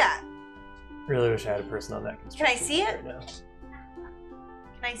you do that? I had a person on that Can I construction see site it? right now.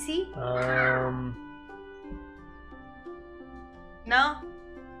 Can I see? No?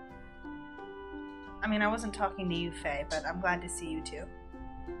 I mean, I wasn't talking to you, Faye, but I'm glad to see you too.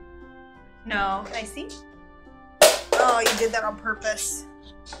 No. Can I see? Oh, you did that on purpose.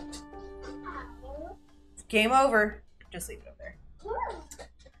 Game over. Just leave it up there.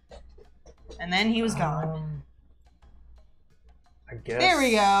 And then he was gone. I guess. There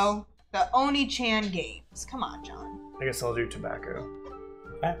we go. The Oni-chan games. Come on, John. I guess I'll do tobacco.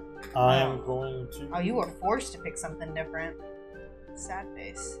 Okay. I'm going to. Oh, you were forced to pick something different. Sad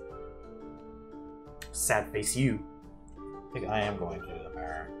face. Sad face you. I think I am going to the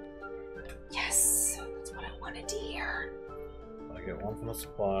mayor. Yes, that's what I wanted to hear. I get 1 from the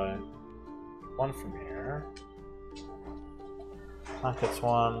supply, 1 from here. Matt gets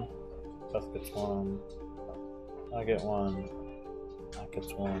 1. Beth gets 1. I get 1. Matt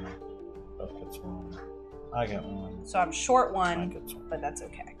gets 1. Beth gets 1. I get 1. So I'm short Matt one, gets 1. but that's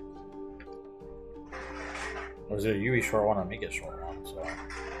okay. Or is it you eat short 1 and me get short 1? So.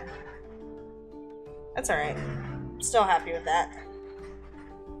 That's alright. I'm still happy with that.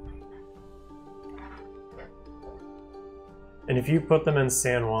 And if you put them in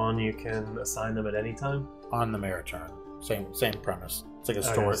San Juan, you can assign them at any time? On the mayor turn. Same premise. It's like a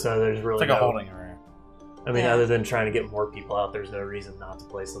store. Okay, so there's really It's like a holding area. I mean, Yeah. other than trying to get more people out, there's no reason not to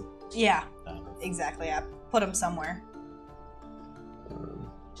place them. Yeah, exactly. I put them somewhere.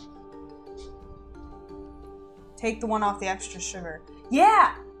 Take the one off the extra sugar.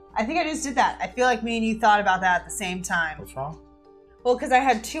 Yeah! I think I just did that. I feel like me and you thought about that at the same time. What's wrong? Well, because I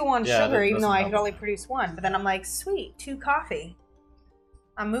had 2 on Yeah, sugar, that even though I doesn't could help. only produce 1. But then I'm like, sweet, 2 coffee.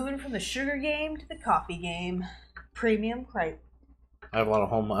 I'm moving from the sugar game to the coffee game. Premium crepe. I have a lot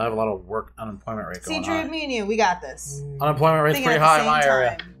of work unemployment rate See, going Drew, on. me and you, we got this. Unemployment rate's Thinking pretty at high the in my same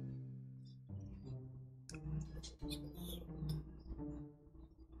area. time.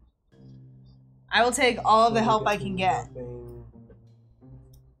 I will take all of the help I can get.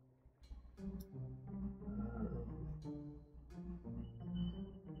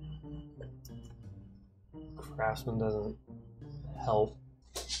 Craftsman doesn't help,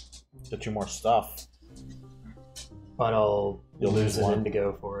 Get you more stuff. but you'll You'll lose lose an 1.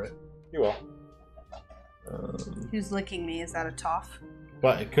 indigo for it. You will. Who's licking me? Is that a toff?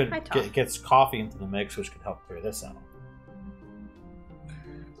 But it could Hi, Tom. gets coffee into the mix, which could help clear this out.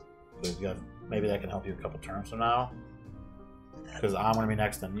 Maybe that can help you a couple turns from now. Because I'm going to be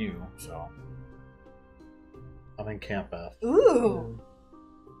next on you, so. I'm in Camp Beth. Ooh.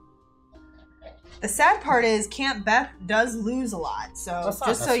 The sad part is Camp Beth does lose a lot, so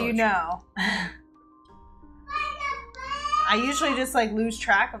just so you know. I usually just like lose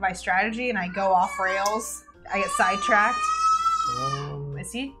track of my strategy and I go off rails. I get sidetracked.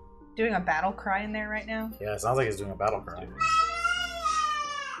 Is he doing a battle cry in there right now? Yeah, it sounds like he's doing a battle cry.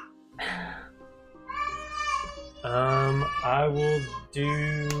 I will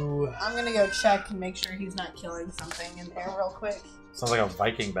do... I'm gonna go check and make sure he's not killing something in there real quick. Sounds like a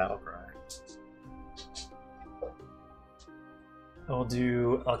Viking battle cry. I'll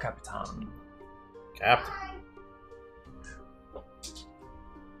do El Capitan. Captain.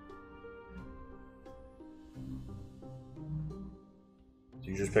 Do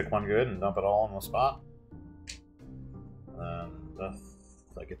you just pick one good and dump it all in one spot?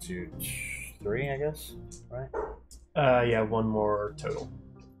 That gets you 3, I guess, right? Yeah, one more total.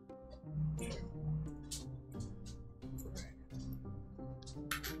 2, 3.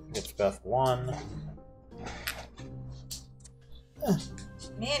 Gets Beth 1.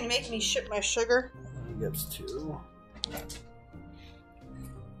 Man, you're making me ship my sugar. He gets 2.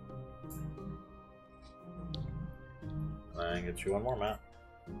 And get you one more, Matt.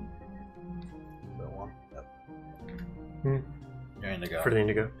 That one. Yep. You're Indigo. For the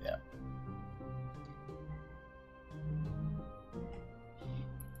Indigo? Yeah.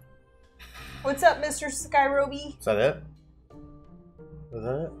 What's up, Mr. Skyroby? Is that it? Is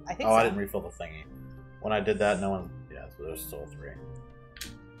that it? I think so. so. I didn't refill the thingy. When I did that, no one... Yeah, so there's still 3. So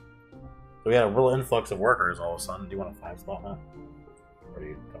we had a real influx of workers all of a sudden. Do you want a 5 spot now? Or do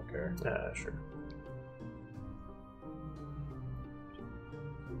you don't care? Sure.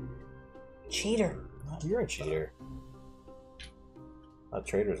 Cheater. No, you're a cheater. That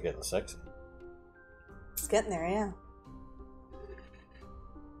trader's getting sexy. It's getting there, yeah.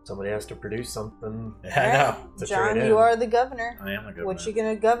 Somebody has to produce something. Yeah, I know. To John, trade you in. are the governor. I am the governor. What you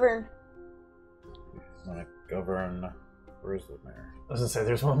gonna govern? I'm gonna govern... Where is the mayor? I was gonna say,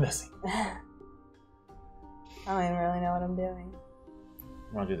 there's one missing. I don't even really know what I'm doing.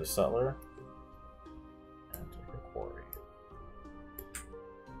 I'm gonna do the settler. And take the quarry.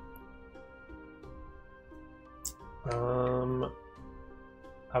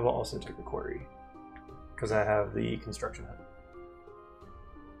 I will also take the quarry. Because I have the construction hub.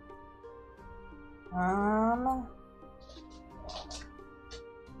 I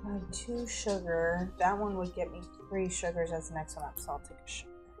have 2 sugar. That one would get me 3 sugars as the next one up, so I'll take a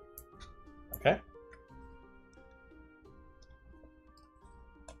sugar. Okay.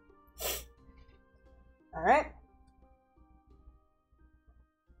 Alright.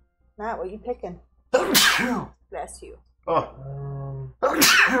 Matt, what you picking? Bless you.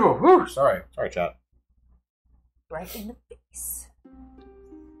 Sorry, chat. Right in the face.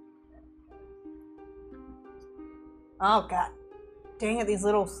 Oh, God. Dang it, these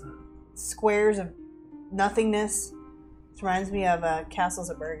little squares of nothingness. This reminds me of Castles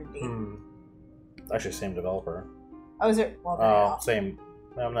of Burgundy. Actually, same developer. Oh, is it? Well, Oh, same.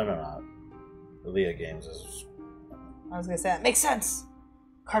 No. The Leah Games is. I was going to say, that makes sense.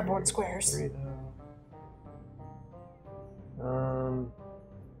 Cardboard squares. I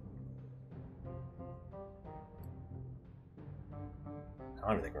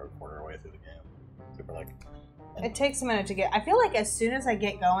don't even think we're a quarter away through the game. People are like. It takes a minute to get. I feel like as soon as I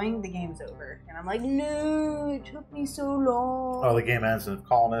get going, the game's over. And I'm like, no, it took me so long. Oh, the game ends if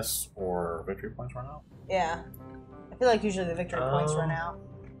colonists or victory points run out? Yeah. I feel like usually the victory points run out.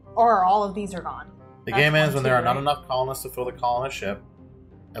 Or all of these are gone. The That's game ends when there are not right? enough colonists to fill the colonist ship.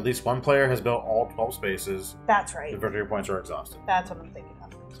 At least one player has built all 12 spaces. That's The right. victory points are exhausted. That's what I'm thinking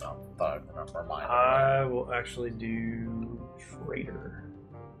of. So, I thought I'd remember mine. I will actually do Trader.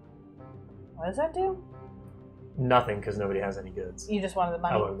 What does that do? Nothing, because nobody has any goods. You just wanted the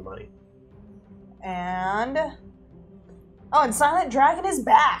money. I wanted the money. And... Oh, and Silent Dragon is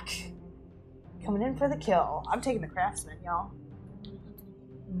back! Coming in for the kill. I'm taking the Craftsman, y'all.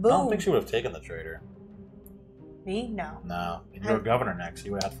 Boom. I don't think she would have taken the trader. Me? No. No. If you were governor next,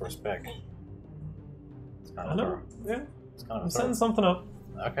 you would have first pick. It's kind I of know. a throw. Yeah. It's kind of I'm a setting throw. something up.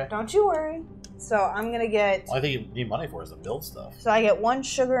 Okay. Don't you worry. So I'm gonna get... The only thing you need money for is to build stuff. So I get 1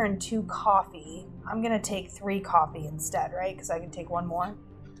 sugar and 2 coffee. I'm gonna take 3 coffee instead, right? Because I can take 1 more.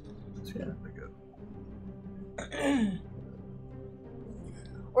 Yeah, pretty good.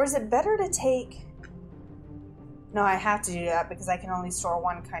 Or is it better to take... No, I have to do that because I can only store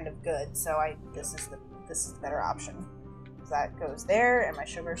 1 kind of good. So this is the better option. That goes there, and my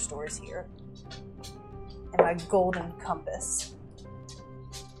sugar stores here. And my golden compass.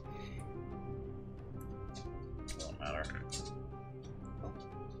 there.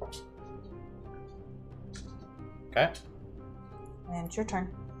 Okay. And it's your turn.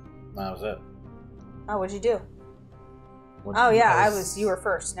 That was it. Oh, what'd you do? What- Oh yeah, that you were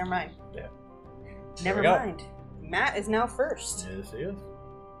first. Never mind. Yeah. Never There we go. mind. Matt is now first. Yes, he is.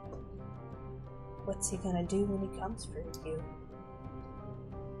 What's he gonna do when he comes for you?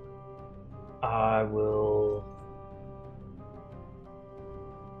 I will.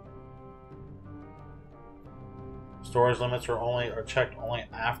 Storage limits are checked only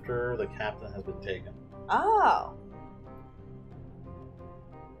after the captain has been taken. Oh.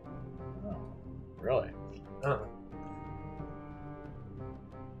 Oh, really? Oh.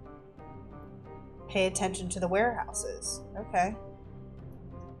 Pay attention to the warehouses. Okay.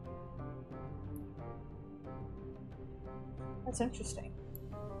 That's interesting.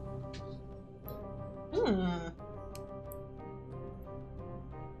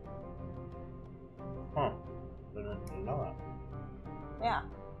 Huh. Didn't know that. Yeah.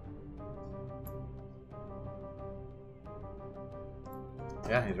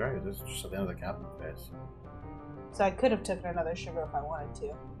 Yeah, he's right. This is just at the end of the captain phase. So I could have taken another sugar if I wanted to.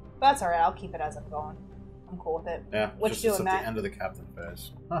 But that's alright, I'll keep it as I'm going. I'm cool with it. Yeah. What it's you just doing, at Matt? the end of the captain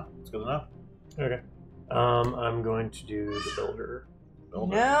phase. Huh. It's good to know. Okay. I'm going to do the builder.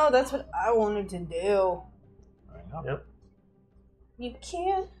 No, that's what I wanted to do. There you go. Yep. You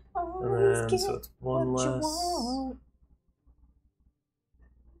can't And always then, get so it's one what you less. want.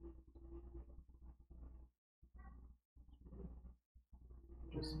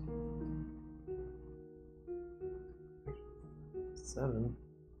 Just 7.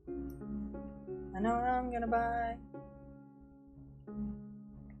 I know what I'm gonna buy.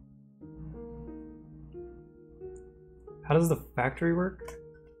 How does the factory work?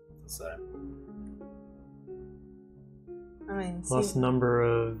 What's that? I mean, Plus see, number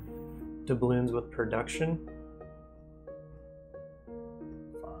of doubloons with production.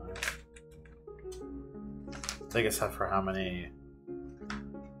 5. I think it's for how many.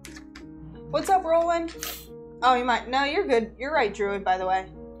 what's up, Roland? Oh, you might. No, you're good. You're right, Druid. By the way.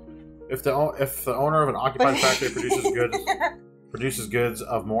 If the owner of an occupied factory produces goods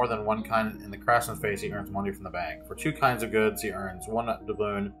of more than one kind in the craftsman's phase, he earns money from the bank. For 2 kinds of goods, he earns 1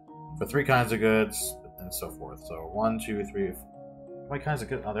 doubloon. For 3 kinds of goods, and so forth. So 1, 2, 3. How many kinds of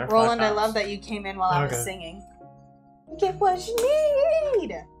goods? Oh, there are 5 Roland, I kinds. love that you came in while I was Okay. singing. Get what you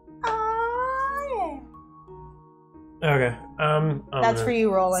need. Oh yeah. Okay. I'm That's gonna for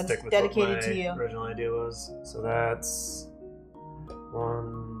you, Roland. stick with Dedicated what to my you. original idea was. So that's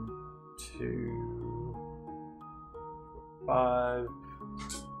 1, 2, 5.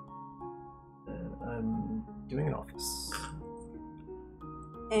 And I'm doing an office.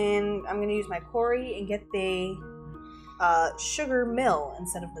 And I'm gonna use my quarry and get the sugar mill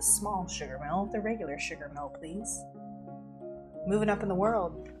instead of the small sugar mill. The regular sugar mill, please. Moving up in the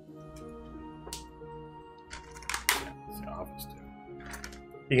world. It's the office too.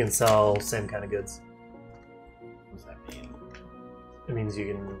 You can sell same kind of goods. What does that mean? It means you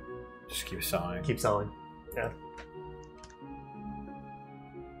can Just keep selling. keep selling. Yeah.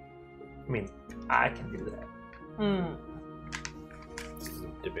 I mean, I can do that.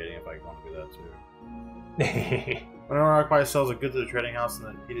 Debating if I want to do that too. Whenever occupier sells a good to the trading house,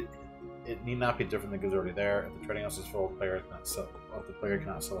 and it need not be different than goods already there. If the trading house is full, the player cannot sell. The player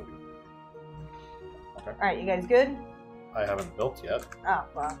cannot sell it. Okay. Alright, you guys good? I haven't built yet. Oh,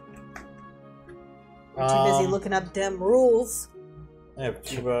 well. You're too busy looking up dem rules. I have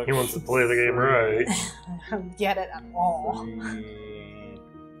 $2. He wants to play the game right. I don't get it at all. 3.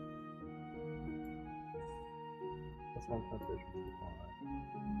 That's 1 plantation.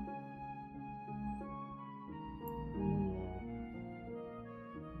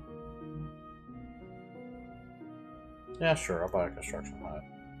 Yeah, sure. I'll buy a construction lot.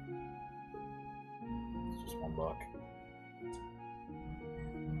 It's just $1.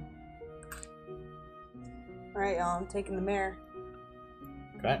 Alright, y'all, I'm taking the mare.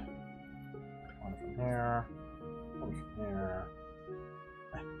 Okay. 1 from here. 1 from here.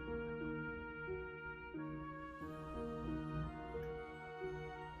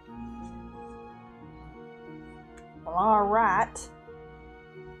 Well, alright.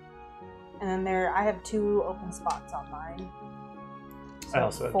 And then I have 2 open spots on mine. So I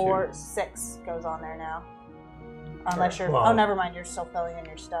also have 4, 2. 6 goes on there now. Unless you're. Well- oh, never mind. You're still filling in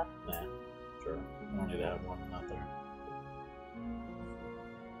your stuff. Nah, sure. I don't need to have more than that there.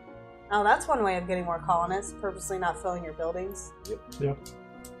 Oh, that's one way of getting more colonists. Purposely not filling your buildings. Yeah.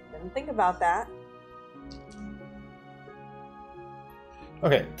 Didn't think about that.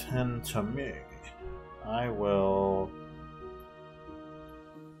 Okay, 10 to me. I will.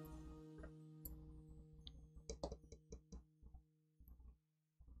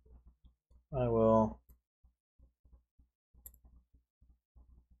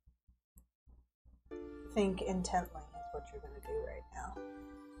 think intently is what you're going to do right now.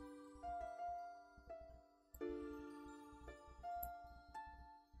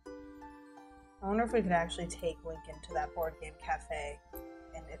 I wonder if we could actually take Lincoln to that board game cafe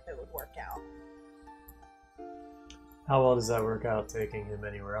and if it would work out. How well does that work out taking him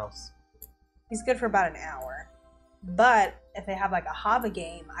anywhere else? He's good for about an hour. But if they have like a Hava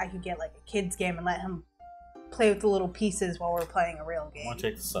game, I could get like a kid's game and let him play with the little pieces while we're playing a real game. I want to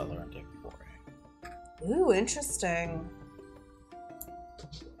take the Settler and take the 4A. Ooh, interesting.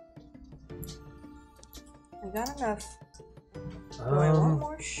 I got enough. Do I want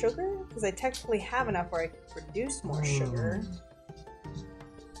more sugar? Because I technically have enough where I can produce more sugar.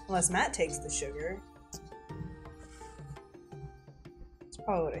 Unless Matt takes the sugar. That's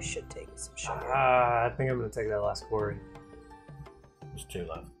probably what I should take, is some sugar. I think I'm going to take that last quarry. There's 2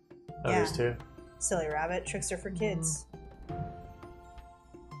 left. Oh, Yeah. there's 2? Silly rabbit, trickster for kids.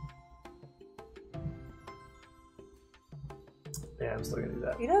 Yeah, I'm still going to do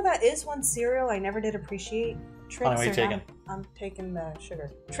that. You know, that is one cereal I never did appreciate. Tricks What are you are taking? not, I'm taking the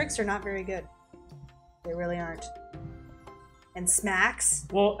sugar. Tricks are not very good. They really aren't. And Smacks?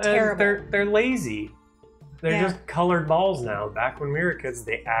 Well, Terrible. they're lazy. They're Yeah. just colored balls now. Back when we were kids,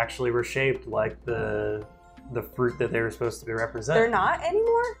 they actually were shaped like the fruit that they were supposed to be representing. They're not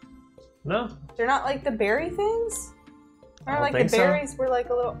anymore? No. They're not like the berry things? I Or don't like think the so. berries were like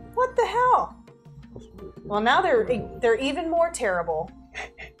a little... What the hell? Well, now they're even more terrible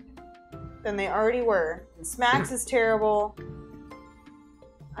than they already were. And Smacks is terrible.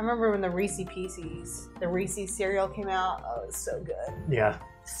 I remember when the Reese's Pieces, the Reese's cereal came out. Oh, it was so good. Yeah.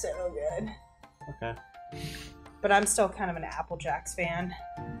 So good. Okay. But I'm still kind of an Apple Jacks fan.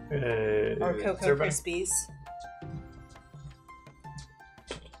 Or is Cocoa everybody- Krispies.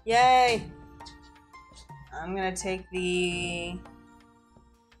 Yay! I'm gonna take the...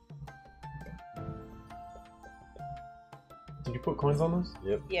 Did you put coins on those?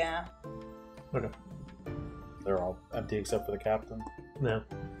 Yep. Yeah. Okay. They're all empty except for the captain. No.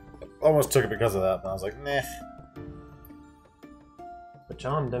 Almost took it because of that, and I was like, nah. But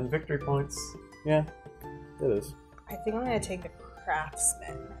John, them victory points. Yeah, it is. I think I'm gonna take the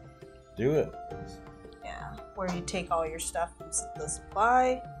Craftsman. Do it. Yeah. Where you take all your stuff from the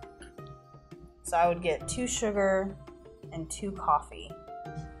supply. So I would get 2 sugar and 2 coffee.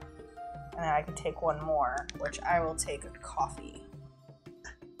 And then I could take 1 more, which I will take a coffee.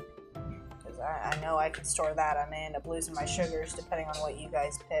 Because I know I can store that. I may end up losing my sugars depending on what you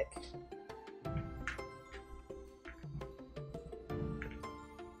guys pick.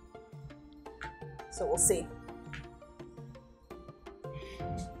 So we'll see.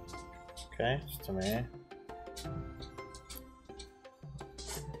 Okay, it's to me.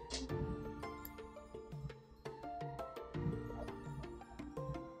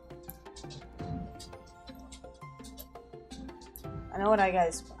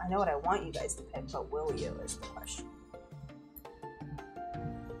 I know what I want you guys to pick, but will you is the question.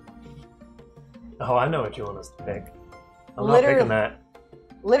 Oh, I know what you want us to pick. I'm Literally- not picking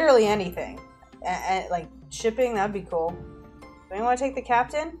that. Literally anything. Like shipping, that'd be cool. Do you want to take the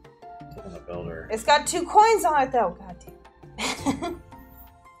captain? Taking the builder. It's got 2 coins on it though. God damn.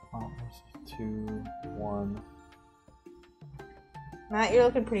 Oh, this is 2, 1. Matt, you're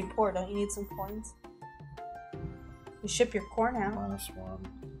looking pretty poor. Don't you need some coins? You ship your corn out. -1.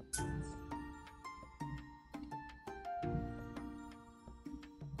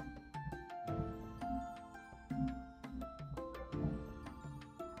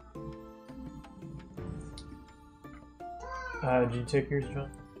 Did you take yours,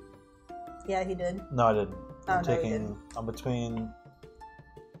 John? Yeah, he did. No, I didn't. Oh, I'm no, you taking. didn't. I'm between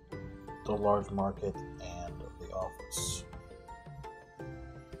the large market and the office.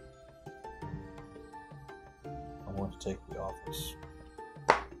 I'm going to take the office.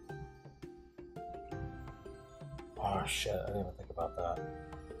 Oh shit! I didn't even think about that.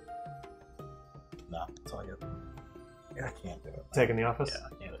 No, that's all I get. I can't do it. Taking the office? Yeah, I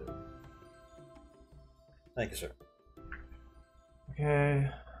can't do it. Thank you, sir. Okay.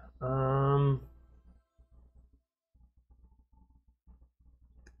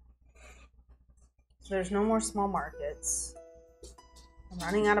 So there's no more small markets. I'm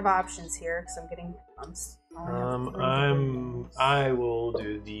running out of options here because I'm getting. I will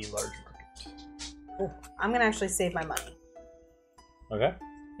do the large market. Cool. I'm gonna actually save my money. Okay.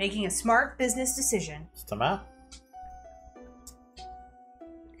 Making a smart business decision. It's the map.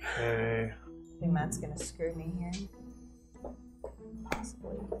 Okay. I think Matt's gonna screw me here.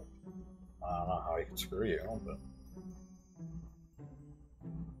 Possibly. I don't know how he can screw you, but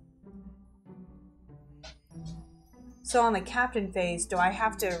So on the captain phase, do I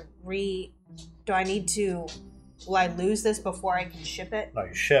have to do I need to? Will I lose this before I can ship it? No,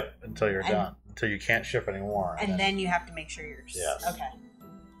 you ship until you're done. Until you can't ship anymore. And then you have to make sure you're... Yes. Okay.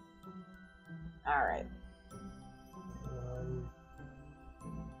 All right.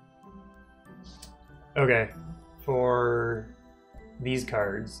 Okay. For these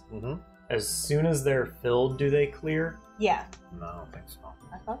cards, as soon as they're filled, do they clear? Yeah. No, I don't think so.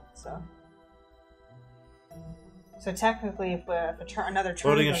 I thought so. So technically, if another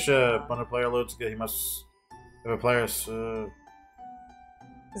turn Loading a goes ship. on- When a player loads good, he must... If a player... Because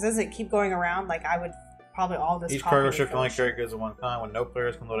does it keep going around? Like, I would probably all this... Each copy cargo would ship can only finish. carry goods at one time. When no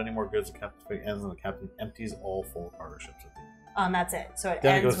players can load any more goods, the captain's fate ends and the captain empties all full cargo ships. That's it. So it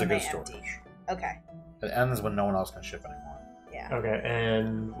Then it ends goes to when good they storage. empty. Okay. It ends when no one else can ship anymore. Yeah. Okay,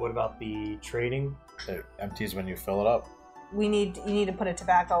 and what about the trading? It empties when you fill it up. You need to put a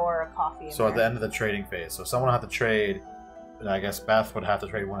tobacco or a coffee in So at the there. end of the trading phase, so someone will have to trade, and I guess Beth would have to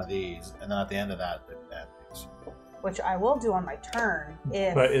trade one of these, and then at the end of that, it empties. Which I will do on my turn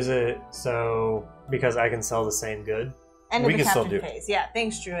if... But is it so because I can sell the same good? End we of the can still captain do it. phase. Yeah,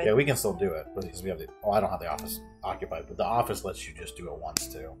 thanks, Druid. Yeah, we can still do it, because we have the... Oh, I don't have the office occupied, but the office lets you just do it once,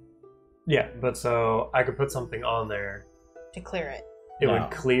 too. Yeah, but so I could put something on there. To clear it. It No.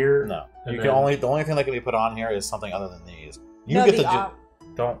 would clear. No. And You then- can only... The only thing that can be put on here is something other than these. You No, get the to... op-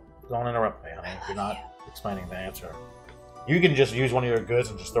 Don't interrupt me, honey. You're not explaining the answer. You can just use one of your goods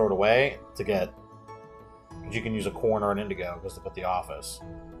and just throw it away to get... Because you can use a corn or an indigo because to put the office.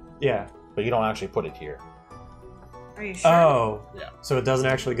 Yeah. But you don't actually put it here. Are you sure? Oh. Yeah. So it doesn't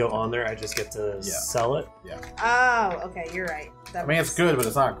actually go on there. I just get to Yeah. sell it. Oh, okay, you're right. That I mean, it's makes- good, but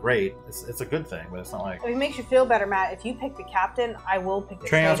it's not great. It's a good thing, but it's not like... If it makes you feel better, Matt, if you pick the captain, I will pick the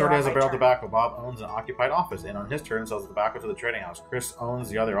Trading house trader already has on a my barrel of turn. tobacco. Bob owns an occupied office, and on his turn sells the tobacco to the trading house. Chris owns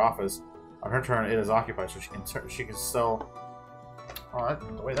the other office. On her turn, it is occupied, so she can sell... Oh,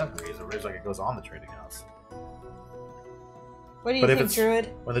 the way that reads, it reads like it goes on the trading house. What do you But if think, it's-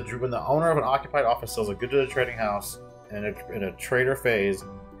 Druid? When the owner of an occupied office sells a good to the trading house in a trader phase,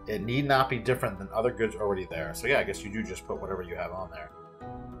 it need not be different than other goods already there. So yeah, I guess you do just put whatever you have on there.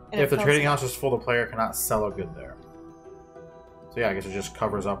 And If the it trading fills- house is full, the player cannot sell a good there. So yeah, I guess it just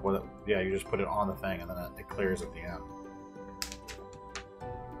covers up with it. Yeah, you just put it on the thing, and then it clears at the end.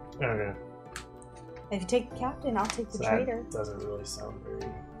 Okay. If you take the captain, I'll take the So trader. that doesn't really sound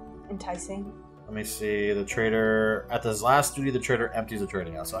very. Enticing. Let me see. The trader at this last duty, the trader empties the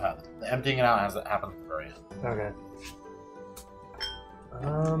trading house. So I have it. The emptying it out has to happen at the very end. Okay.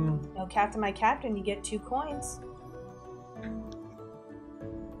 No captain, my captain, you get 2 coins.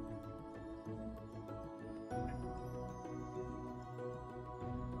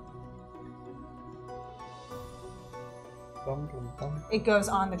 It goes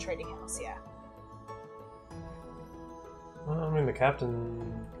on the trading house, yeah. Well, I mean, the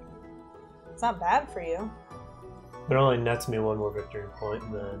captain. It's not bad for you. It only nets me 1 more victory point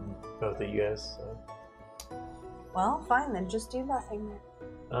than both of you guys. So. Well, fine, then just do nothing then.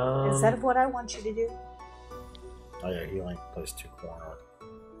 Um, Instead of what I want you to do. Oh yeah, he only plays 2 corn.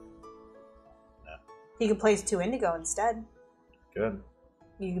 You could place 2 indigo instead. Good.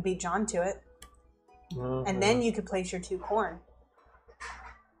 You could beat John to it. well, And then you could place your 2 corn.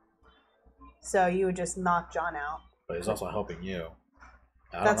 So you would just knock John out. But he's also helping you.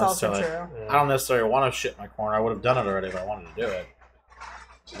 I don't That's also necessarily- true. I don't necessarily want to shit my corn. I would have done it already if I wanted to do it.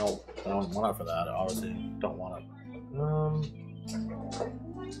 I don't want it for that. I obviously don't want it.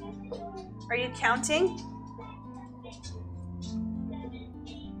 Are you counting?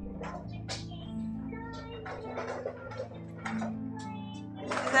 Is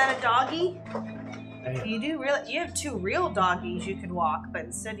that a doggy? Hey, You do really. You have 2 real doggies you could walk, but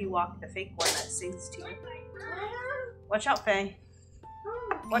instead you walk the fake one that sings to you. Watch out, Faye.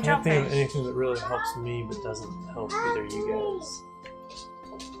 Watch can't out, think of Faye. anything that really helps me but doesn't help either you guys.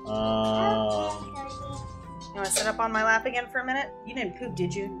 You want to sit up on my lap again for a minute? You didn't poop,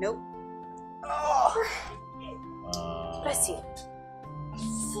 did you? Nope. Bless you.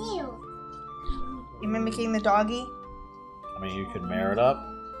 Seal. You mimicking the doggy? I mean, you could mare it up.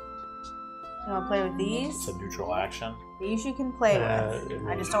 You want to play with It's these? a neutral action. These you can play Yeah, with.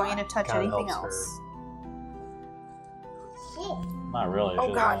 I I just don't want you to touch kinda anything helps else. Not really. Oh,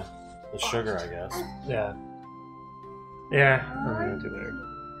 just, God. The sugar, I guess. Yeah. Yeah, I'm gonna do there.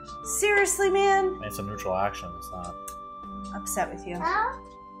 Seriously, man? I mean, it's a neutral action. It's not. Upset with you. So.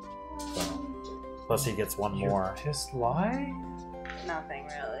 Plus, he gets 1 more. Pissed? Why? Nothing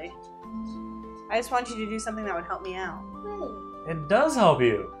really. I just want you to do something that would help me out. It does help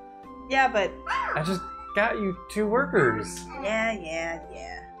you. Yeah, but I just got you 2 workers. yeah.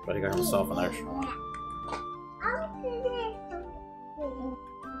 But he got himself an extra one.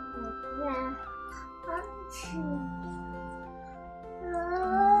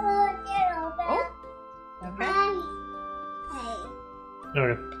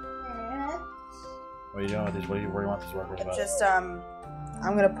 Okay. What are you doing with these? Where do you want these workers about? Just I'm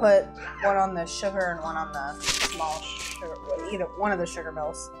gonna put one on the sugar and one on the small sugar, either one of the sugar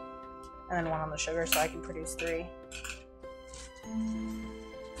mills, and then one on the sugar, so I can produce 3.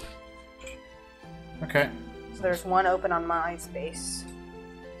 Okay. So there's 1 open on my space.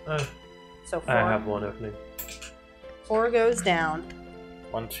 So 4. I have 1 opening. 4 goes down.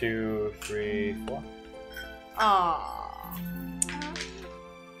 1, 2, 3, 4. Aww.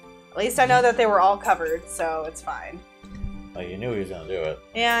 At least I know that they were all covered, so it's fine. Like you knew he was gonna do it.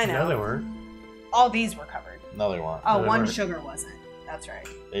 Yeah, I know. No, they weren't. All these were covered. No, they weren't. Oh, No, they 1 weren't. sugar wasn't. That's right.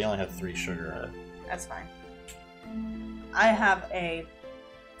 They only had 3 sugar. That's fine. I have a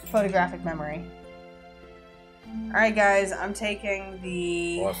photographic memory. Alright, guys, I'm taking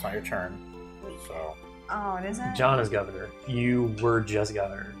the... Well, it's not your turn. So. Oh, it isn't? John is governor. You were just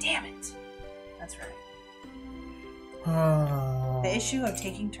governor. Damn it. That's right. The issue of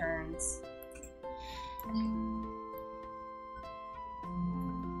taking turns.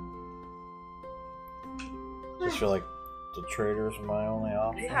 Just feel like the traders are my only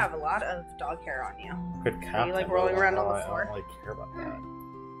option. You have a lot of dog hair on you. Good captain. Are you, like, rolling around on the floor? I don't really care about that.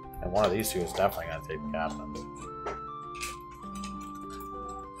 And one of these two is definitely gonna take the captain.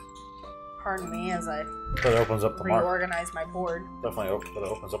 Pardon me as I But it opens up the mark. reorganize my board. Definitely, but it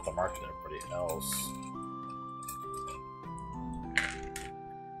opens up the market to everybody else.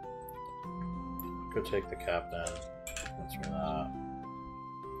 Could take the captain. That's for that.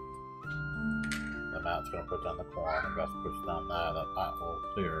 The Matt's gonna put down the corn. And Beth puts down that. That pot will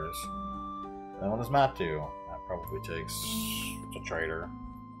clears. And what does Matt do? Matt probably takes the trader.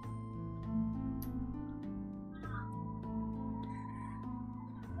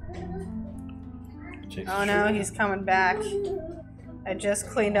 Takes Oh the no, trader. he's coming back. I just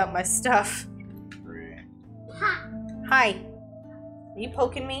cleaned up my stuff. 3. Hi. Are you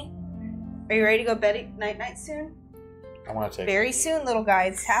poking me? Are you ready to go bed night soon? I'm gonna take. Very soon, little guy.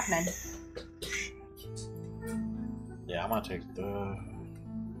 It's happening. Yeah, I'm gonna take the.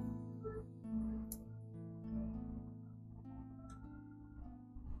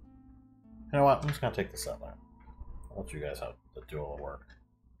 You know what? I'm just gonna take the settler. I'll let you guys have to do all the work.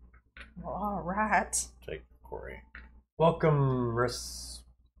 All right. Take Corey. Welcome, Respirojas.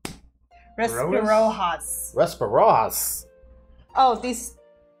 Resparos. Oh, these.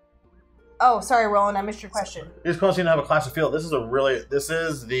 Oh, sorry, Roland. I missed your question. You're supposed to have a classic field. This is This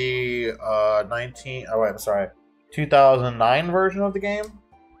is the 19. Oh wait, I'm sorry. 2009 version of the game.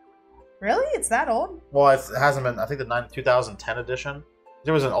 Really? It's that old? Well, it hasn't been. I think the 2010 edition.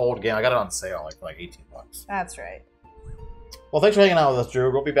 It was an old game. I got it on sale, like for like $18. That's right. Well, thanks for hanging out with us,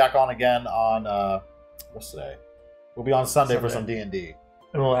 Drew. We'll be back on again on what's today? We'll be on Sunday for some D&D.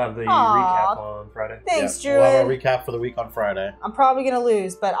 And we'll have the Aw. recap on Friday. Thanks, Yeah, we'll have Druid. a recap for the week on Friday. I'm probably gonna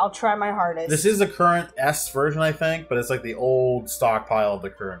lose, but I'll try my hardest. This is the current S version, I think, but it's like the old stockpile of the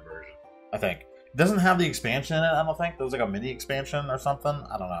current version. I think it doesn't have the expansion in it. I don't think there's like a mini expansion or something.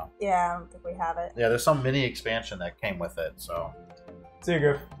 I don't know. Yeah, I don't think we have it. Yeah, there's some mini expansion that came with it. So See you,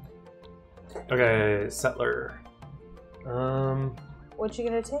 Griff. Okay, settler. What you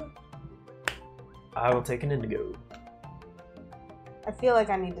gonna take? I will take an indigo. I feel like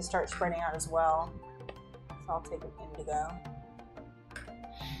I need to start spreading out as well. So I'll take an indigo.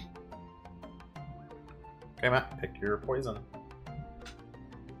 okay, Matt, pick your poison.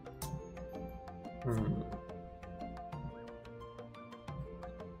 Hmm.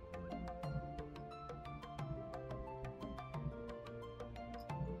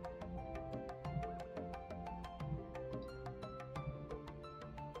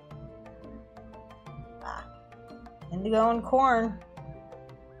 Indigo and corn.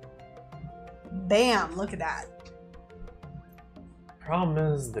 Bam! Look at that. Problem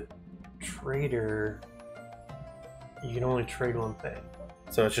is the trader. You can only trade one thing.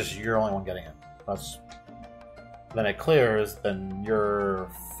 So it's just you're the only one getting it. That's then it clears. Then you're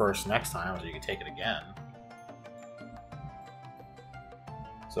first next time, so you can take it again.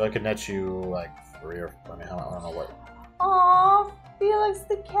 So it could net you like 3 or I mean I don't know what. Aw, Felix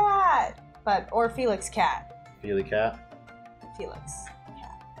the cat. Or Felix cat. Feely cat. Felix.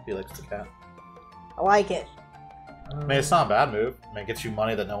 Felix the cat. I like it. I mean, it's not a bad move. I mean, it gets you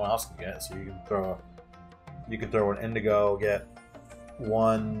money that no one else can get. So you can throw an indigo, get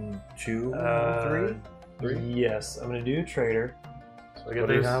 1, 2, 3. Yes, I'm gonna do trader. So I get What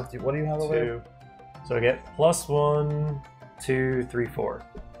do you those have? What do you have over there? 2. So I get +1, 2, 3, 4.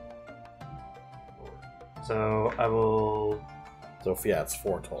 So I will So yeah, it's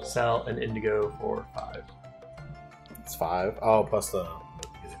 4 total. sell an indigo for 5. It's 5. Oh, plus the.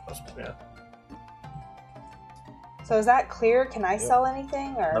 Yeah. So is that clear? Can I sell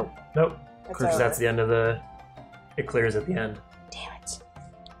anything? Or Nope. Nope. It's Because over. that's the end of the. It clears at the end. Damn it.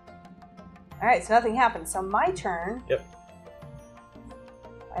 Alright, so nothing happened. So my turn. Yep.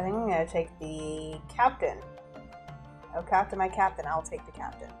 I think I'm going to take the captain. Oh, captain, my captain. I'll take the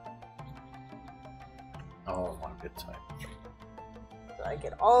captain. Oh, one good time. So I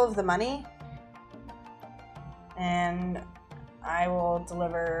get all of the money. And I will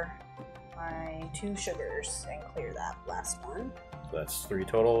deliver my 2 sugars and clear that last one. So that's 3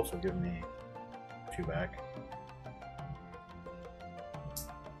 total, so give me 2 back.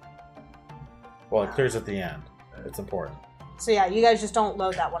 Well, it clears at the end. It's important. So yeah, you guys just don't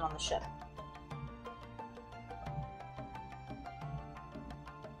load that one on the ship.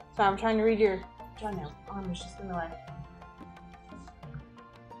 So I'm trying to read your... Oh no, arm is just in the way.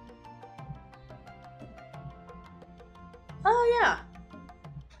 Oh yeah.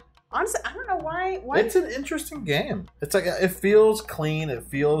 Honestly, I don't know why. It's an interesting game. It's like, it feels clean. It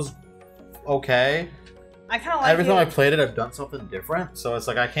feels okay. I kind of like Every time I played it, I've done something different. So it's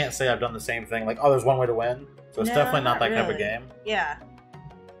like, I can't say I've done the same thing. Like, oh, there's one way to win. So it's No, definitely not not that type of really. game. Yeah,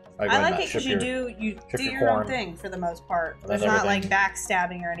 Like, I when like that it because ship you your- do ship your your own corn. thing for the most part. And There's then not like everything-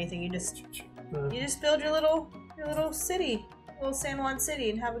 backstabbing or anything. You just build your little city, little San Juan city,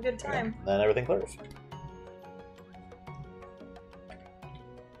 and have a good Yeah. time. Then everything clears.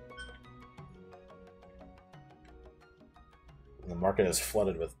 The market is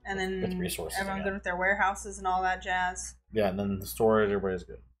flooded with And then with resources. everyone again. good with their warehouses and all that jazz. Yeah, and then the storage, everybody's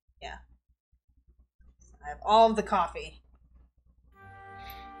good. I have all of the coffee.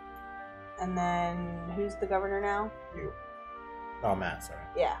 And then who's the governor now? You. Oh, Matt, sorry.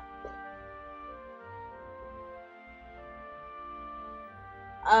 Yeah.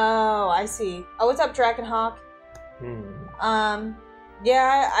 Oh, I see. Oh, what's up, Dragonhawk?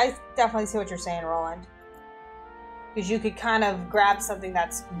 Yeah, I definitely see what you're saying, Roland. Because you could kind of grab something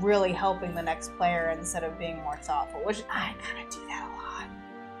that's really helping the next player instead of being more thoughtful, which I kind of do that a lot.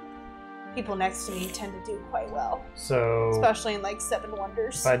 People next to me tend to do quite well, So especially in like Seven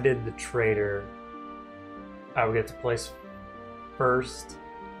Wonders. if I did the trader, I would get to place first,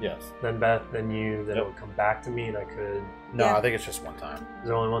 Yes. then Beth, then you, then Yep. it would come back to me, and I could. No, Yeah. I think it's just one time. Is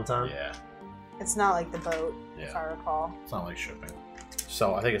it only one time? Yeah. It's not like the boat, if I Yeah. recall. It's not like shipping.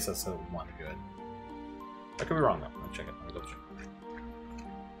 So I think it says one good. I could be wrong though. Let me check it. Let me double check.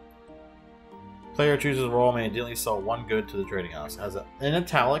 Player chooses role may immediately sell 1 good to the trading house. Has it in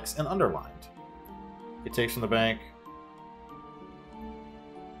italics and underlined. He takes from the bank.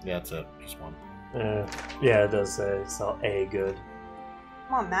 Yeah, that's it. Just 1. Yeah, it does say sell a good.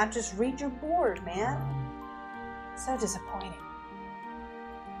 Come on, Matt, just read your board, man. So disappointing.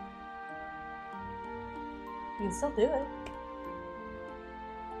 You can still do it.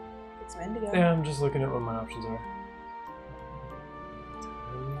 Get some indigo. Yeah, I'm just looking at what my options are.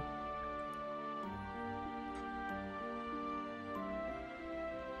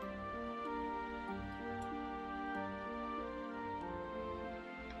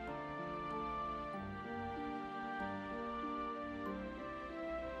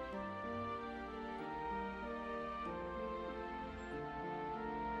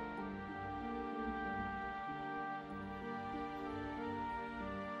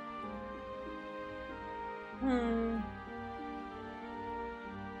 Hmm.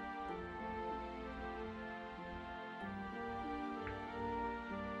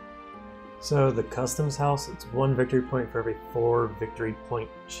 So the customs house, it's 1 victory point for every 4 victory point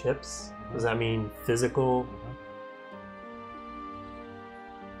chips. Does that mean physical?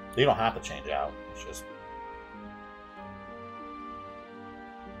 You don't have to change out. It's just.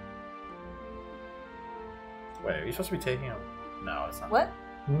 Wait, are you supposed to be taking him? No, it's not. What?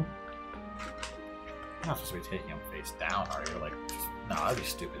 You're not supposed to be taking him face down, are you? Like, no, that'd be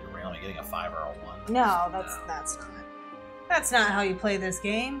stupid. You're randomly getting a 5 or a 1. No, that's not how you play this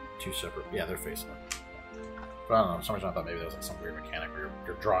game. 2 separate. Yeah, they're facing them. But I don't know. For some reason I thought maybe there was like some weird mechanic where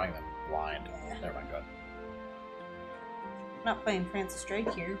you're drawing them blind. Never mind, good. I'm not playing Francis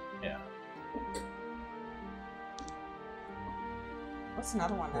Drake here. Yeah. What's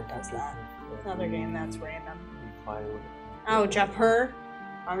another one that does that? Another game that's random. Fire. Oh, Jeff Her.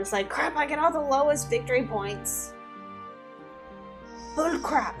 I'm just like, crap, I get all the lowest victory points. Bull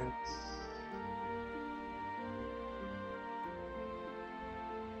crap.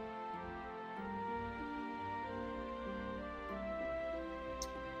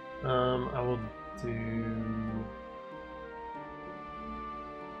 I will do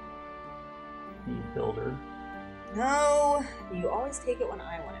the builder. No, you always take it when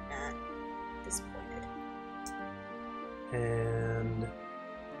I want it, Matt. Disappointed. And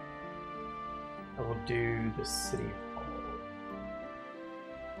I will do the city hall.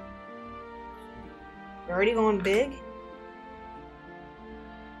 You're already going big?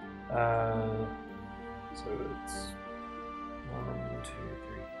 So it's 1, 2,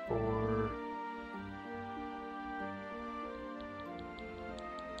 3, 4.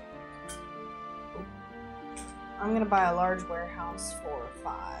 I'm gonna buy a large warehouse for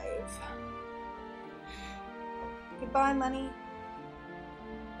 5. Goodbye, money.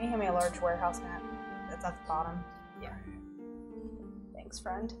 Can you hand me a large warehouse, Matt? That's at the bottom. Yeah. Thanks,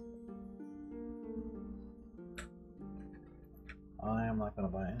 friend. I am not going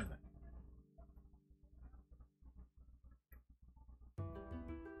to buy anything.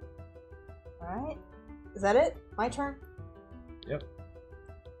 Alright. Is that it? My turn? Yep.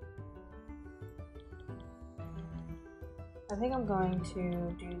 I think I'm going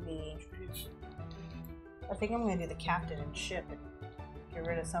to do the... I think I'm going to do the captain and ship and get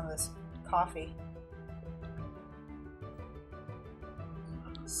rid of some of this coffee.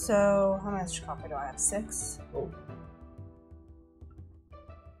 So, how much coffee do I have? 6? Oh.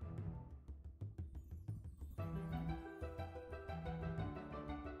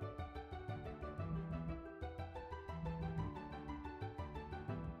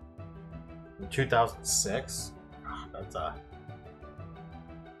 In 2006? That's I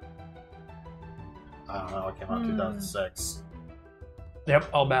don't know, it came out in 2006 Yep,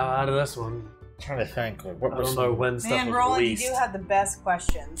 I'll bow out of this one. trying to think, like, what I was don't know when stuff Man, was Roland, released. you do have the best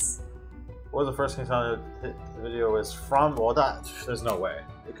questions. What was the first thing sounded hit the video was from? Well, that there's no way.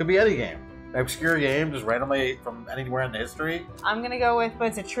 It could be any game. An obscure game, just randomly from anywhere in the history. I'm going to go with, but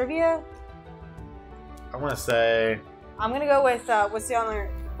it's a trivia? I want to say I'm going to go with,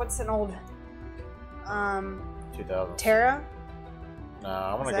 what's an old, 2000. Terra? No,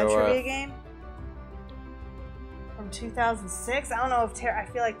 I want Is to that a go trivia with game? From 2006? I don't know if Terra, I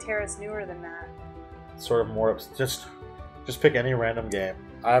feel like Terra's newer than that. sort of more. Just pick any random game.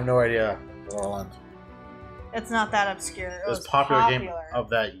 I have no idea, Roland. It's not that obscure. It It was was popular game of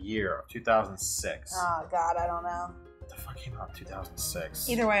that year, of 2006. Oh, God, I don't know. What the fuck came out in 2006?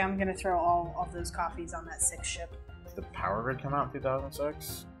 Either way, I'm going to throw all of those coffees on that 6 ship. Did the Power Grid come out in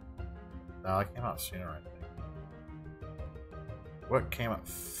 2006? No, it came out sooner, I think. What came out?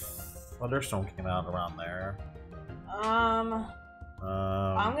 Thunderstone came out around there. I'm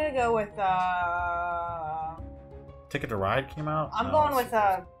gonna go with Ticket to Ride came out? I'm No, going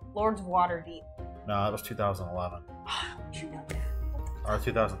it's- with Lords of Waterdeep. No, that was 2011. How'd you know that? Or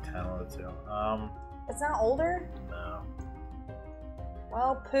 2010, one of the two. It's not older? No.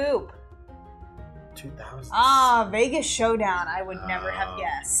 Well, poop. 2000. Ah, Vegas Showdown. I would never have Oh.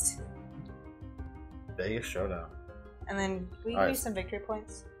 guessed. Vegas Showdown. And then we Alright. do some victory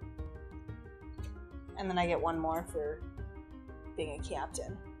points. And then I get one more for being a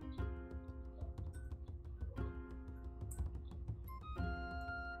captain.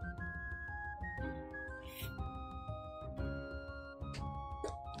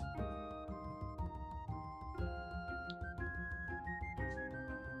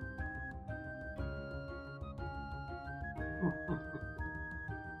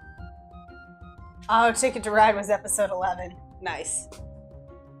 Oh, Ticket to Ride was episode 11. Nice.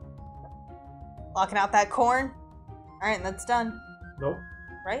 Locking out that corn. Alright, that's done. Nope.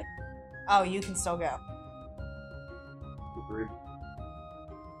 Right? Oh, you can still go. Agreed.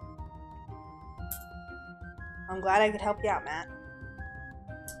 I'm glad I could help you out, Matt.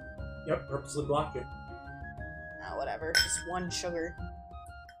 Yep, purposely blocked it. Oh, whatever. Just 1 sugar.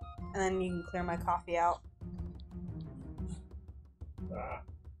 And then you can clear my coffee out. Ah.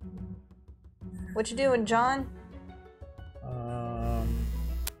 What you doing, John?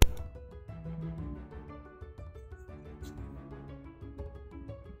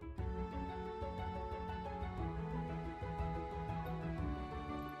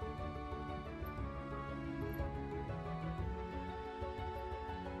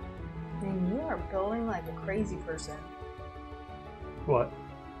 Man, you are building like a crazy person. What?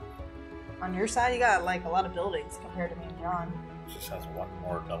 On your side, you got like a lot of buildings compared to me and John. Just has one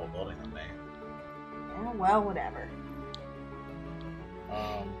more double building than me. Yeah, well, whatever.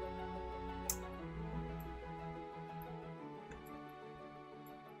 I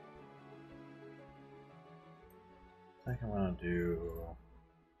think I'm gonna do.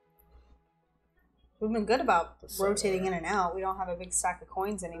 We've been good about The rotating in cellar. and out. We don't have a big stack of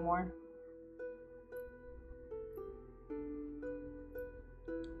coins anymore.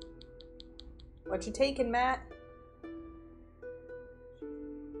 What you taking, Matt?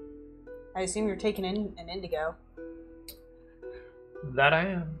 I assume you're taking in an indigo. That I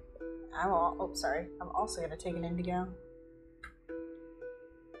am. I'm also gonna take an indigo.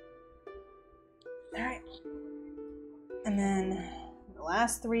 Alright. And then the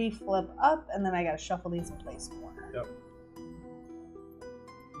last 3 flip up, and then I gotta shuffle these in place more. Yep.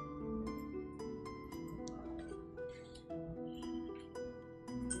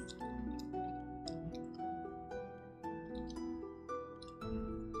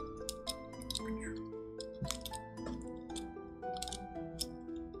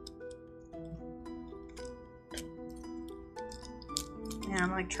 Yeah,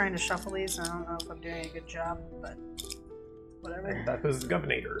 I'm like trying to shuffle these, and I don't know if I'm doing a good job, but whatever. And that was the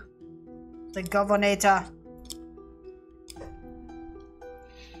Governator. The Governator.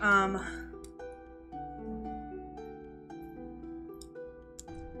 I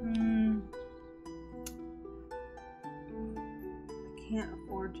can't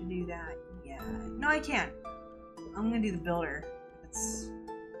afford to do that yet. No, I can't. I'm gonna do the builder. It's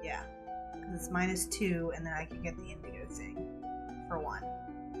yeah, because it's -2, and then I can get the indigo thing for 1.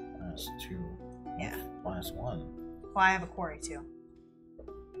 -2. Yeah. -1. Well, I have a quarry too.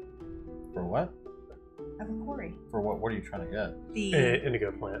 For what? I have a quarry. For what? What are you trying to get? The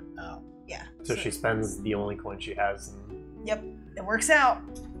Indigo plant. Oh. yeah. So she spends the only coin she has. And Yep, it works out.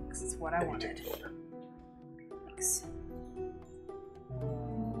 This is what I wanted. Thanks.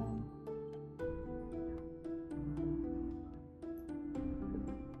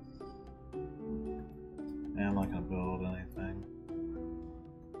 Yeah, I'm not gonna build anything.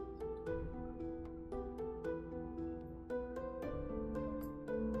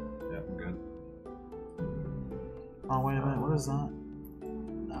 Yeah, I'm good. Oh, wait a minute, what is that?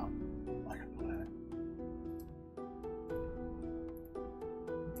 No, I'm not gonna build anything.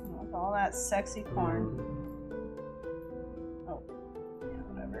 With all that sexy corn. Oh, yeah,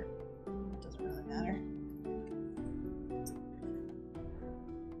 whatever. It doesn't really matter.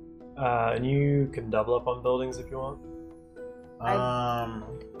 And you can double up on buildings if you want. I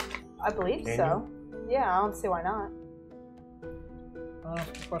believe Can so. Yeah, I don't see why not.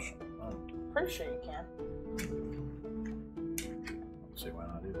 Good question. Pretty sure you can. Don't see why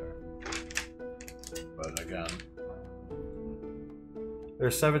not either. But again,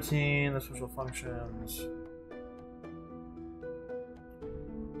 there's 17, the special functions.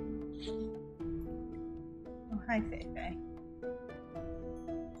 Oh, hi, Feifei.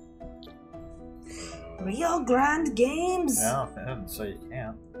 Real grand games! Yeah, I didn't say you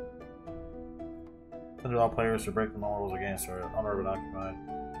can't. Send all players to break the normal rules against or unurban occupied.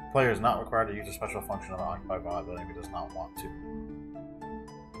 Player is not required to use a special function of the occupied viability if he does not want to.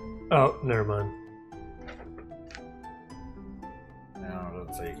 Oh, never mind. No, it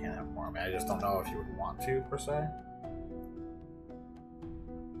doesn't say you can't have more. I mean, I just don't know if you would want to, per se.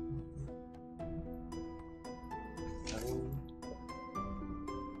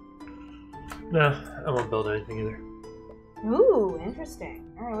 No, I won't build anything either. Ooh, interesting.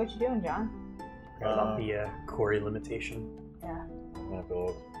 Alright, what you doing, John? Forgot about the quarry limitation. Yeah. I'm gonna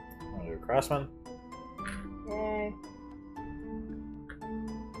do a craftsman. Yay.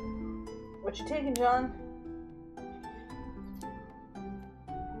 What you taking, John?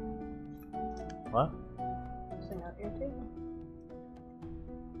 What? So note you're taking.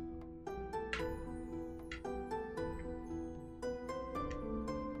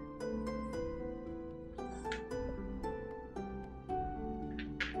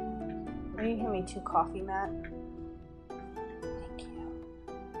 Are you giving me 2 coffee, Matt? Thank you.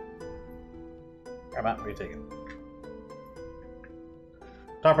 Alright, Matt, what are you taking?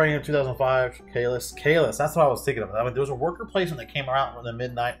 Top rating of 2005, Kalis. Kalis, that's what I was thinking of. I mean, there was a worker placement that came around in the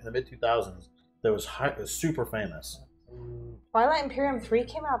mid 2000s that was super famous. Twilight Imperium 3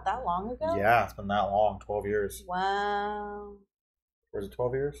 came out that long ago? Yeah, it's been that long, 12 years. Wow. Was it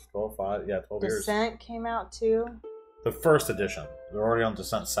 12 years? 12, 5? Yeah, 12 years. Descent came out too? The first edition. They're already on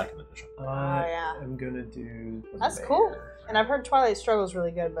Descent second edition. yeah. I'm gonna do. the That's bear. cool. And I've heard Twilight Struggle is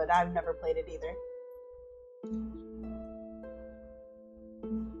really good, but I've never played it either.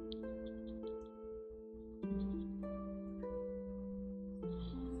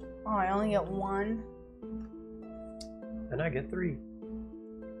 Oh, I only get 1. And I get 3.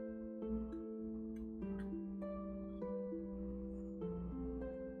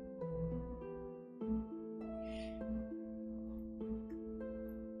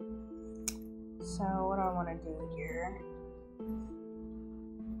 So, what do I want to do here?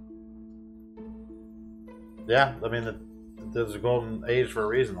 Yeah, I mean, there's a golden age for a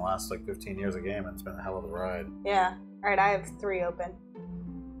reason. The last like 15 years of game, and it's been a hell of a ride. Yeah. Alright, I have 3 open.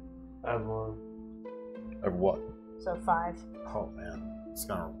 I have 1. Of what? So 5. Oh man, it's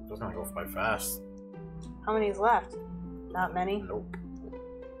gonna go by fast. How many's left? Not many? Nope.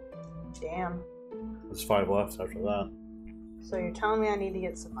 Damn. There's 5 left after that. So you're telling me I need to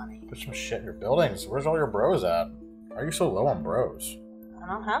get some money. Put some shit in your buildings. Where's all your bros at? Why are you so low on bros? I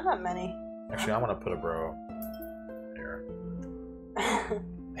don't have that many. Actually, I'm gonna put a bro here.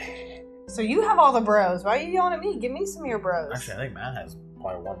 So you have all the bros. Why are you yelling at me? Give me some of your bros. Actually, I think Matt has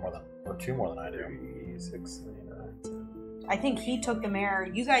probably two more than I do. 3, 6, 9, 10. I think he took the mayor.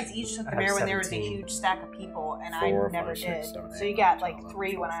 You guys each took the mayor when there was a 17. huge stack of people, and 4, I never 5, did. 6, 7, So you 8, got 9, like 10,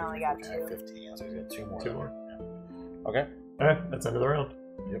 3 when I only got 2. 15. So he's got 2 more. 2 more. Yeah. Okay. Okay, that's end of the round.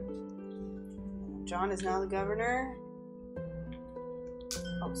 Yep. John is now the governor.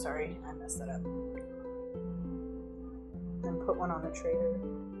 Oh, sorry, I messed that up. And put one on the trader.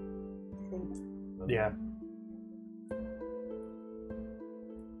 I think. Yeah.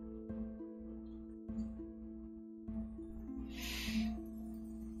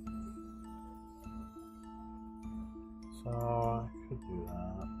 So I could do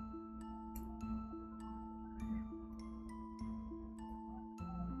that.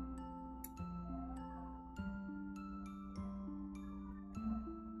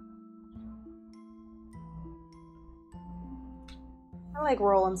 I like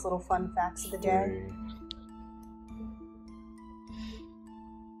Roland's little fun facts of the day.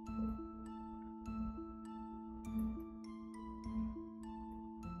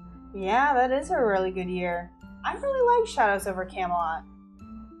 3. Yeah, that is a really good year. I really like Shadows over Camelot.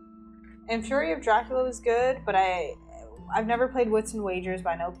 And Fury of Dracula was good, but I've never played Wits and Wagers,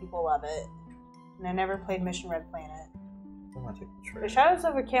 but I know people love it. And I never played Mission Red Planet. I'm gonna take the trade. The Shadows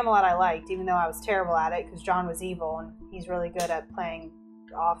over Camelot I liked, even though I was terrible at it, because John was evil, and he's really good at playing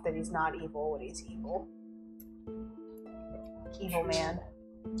off that he's not evil when he's evil. Evil man.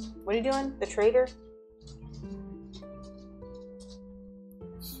 What are you doing? The traitor?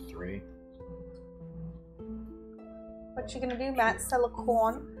 It's 3. What you gonna do, Matt? Sell a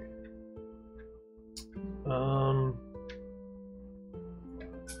corn?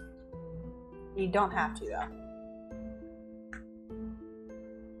 You don't have to, though.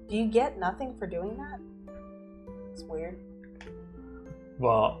 Do you get nothing for doing that? It's weird.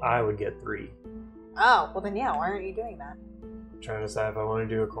 Well, I would get 3. Oh, well then yeah, why aren't you doing that? I'm trying to decide if I want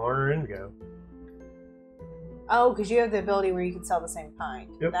to do a corner or indigo. Oh, because you have the ability where you can sell the same kind.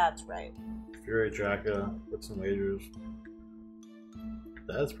 Yep. That's right. Fury of Dracula, Wits and Wagers.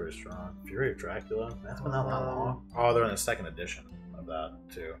 That's pretty strong. Fury of Dracula. That's been that long. Oh, they're in the 2nd edition of that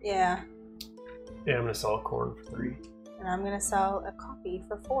too. Yeah. Yeah, I'm gonna sell a corn for 3. And I'm gonna sell a copy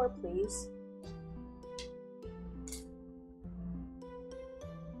for 4, please.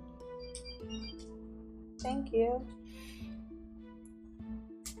 Thank you.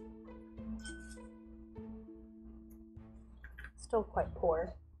 Still quite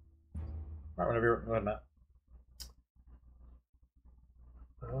poor. Alright, whenever you're go ahead, Matt.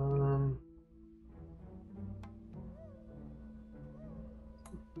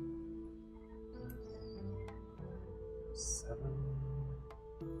 Seven.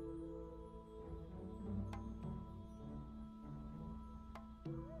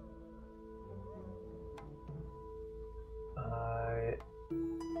 I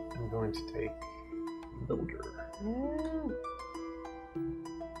am going to take Builder.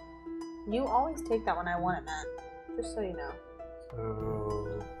 You always take that when I want it, Matt. Just so you know.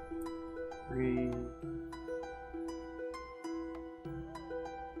 So 3,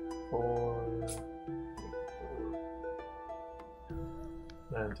 4.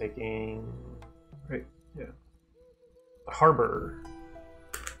 I'm taking Harbor.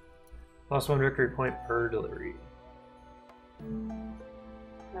 Plus 1 victory point per delivery.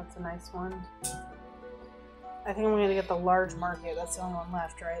 That's a nice one. I think I'm going to get the large market. That's the only one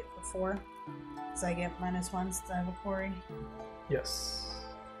left, right? For 4. Because I get -1 since I have a quarry. Yes.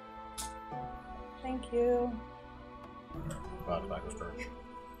 Thank you. Tobacco starch.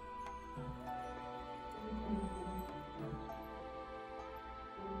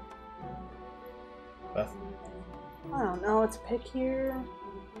 Beth. I don't know. Let's pick here.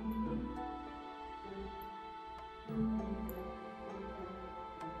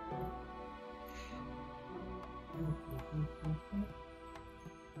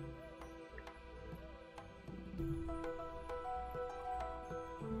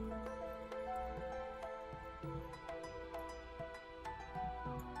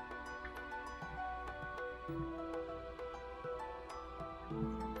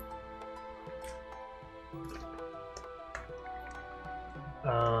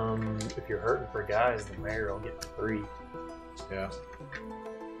 If you're hurting for guys, the mayor will get 3. Yeah.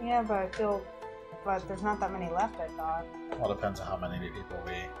 Yeah, but there's not that many left, I thought. Well, it depends on how many people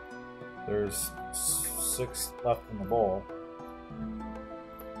we. There's 6 left in the bowl.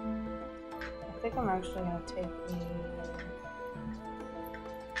 I think I'm actually going to take the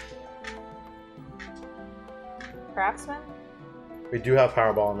Craftsman? We do have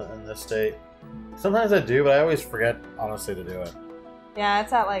Powerball in this state. Sometimes I do, but I always forget, honestly, to do it. Yeah,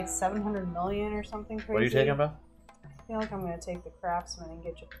 it's at like 700 million or something crazy. What are you taking, Beth? I feel like I'm gonna take the Craftsman and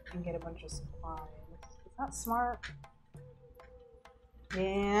get a bunch of supplies. Is that smart?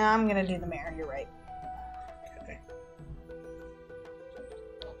 Yeah, I'm gonna do the mayor. You're right. Okay.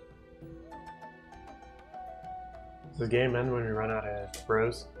 Does the game end when we run out of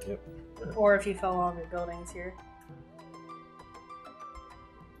bros? Yep. Or if you fill all of your buildings here.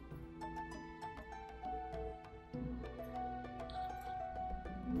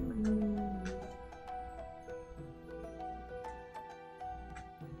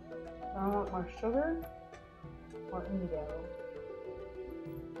 I want more sugar or indigo.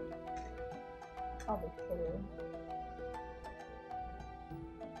 Probably sugar.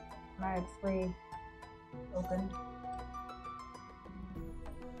 I have 3 open.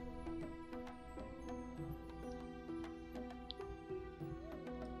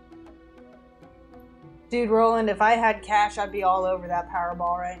 Dude, Roland, if I had cash, I'd be all over that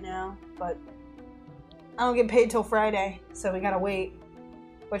Powerball right now. But I don't get paid till Friday, so we gotta wait.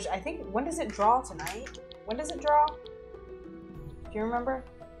 Which I think, when does it draw tonight? When does it draw? Do you remember?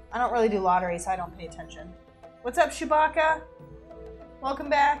 I don't really do lottery, so I don't pay attention. What's up, Chewbacca? Welcome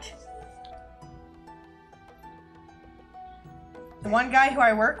back. The one guy who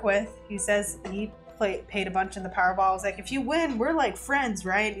I work with, he says he paid a bunch in the Powerball. I was like, if you win, we're like friends,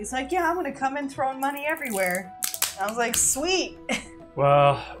 right? He's like, yeah, I'm gonna come in throwing money everywhere. I was like, sweet.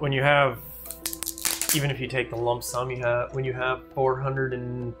 Well, when you have, even if you take the lump sum, when you have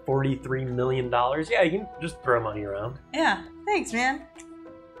 $443 million, yeah, you can just throw money around. Yeah, thanks, man.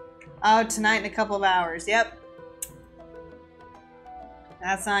 Oh, tonight in a couple of hours. Yep.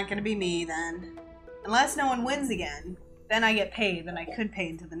 That's not gonna be me then. Unless no one wins again. Then I get paid. Then I could pay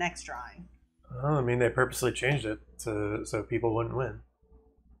into the next drawing. Oh, I mean, they purposely changed it so people wouldn't win.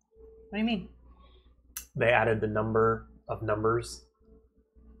 What do you mean? They added the number of numbers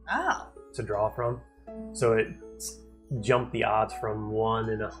Oh. to draw from. So it jumped the odds from 1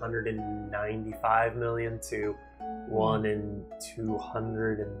 in 195 million to 1 in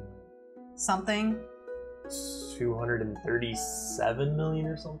 200 and Something. 237 million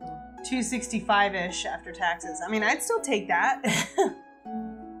or something. 265-ish after taxes. I mean, I'd still take that.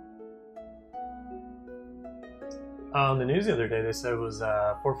 On the news the other day, they said it was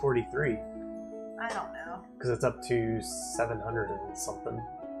 443 I don't know. because it's up to 700 and something.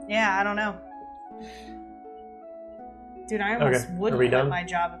 Yeah, I don't know. Dude, I almost Okay, wouldn't are we quit done? my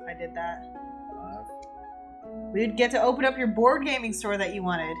job if I did that. We'd get to open up your board gaming store that you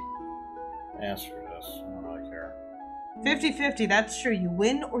wanted. Yeah, screw this. I don't really care. 50-50, that's true. You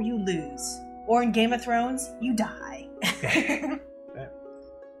win or you lose. Or in Game of Thrones, you die.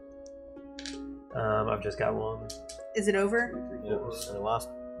 I've just got one. Is it over? Yeah, this is our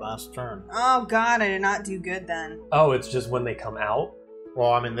last turn. Oh god, I did not do good then. Oh, it's just when they come out?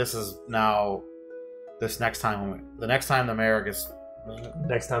 Well, I mean, this is now. This next time, the next time the mayor gets.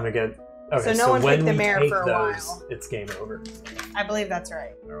 Next time we get... Okay, So no one when picked the we mayor take for a those, while. it's game over. I believe that's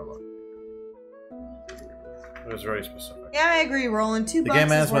right. There, look. It was very specific. Yeah, I agree, Roland. $2 The game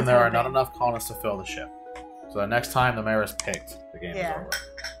is ends when worth there are hoping. not enough colonists to fill the ship. So the next time the mayor is picked, the game is over.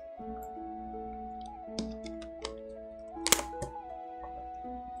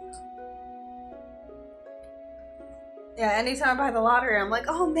 Yeah, anytime I buy the lottery, I'm like,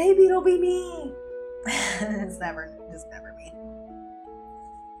 oh, maybe it'll be me. It's never me.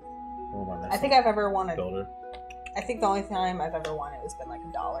 What am I think I've ever won it. Builder. I think the only time I've ever won it has been like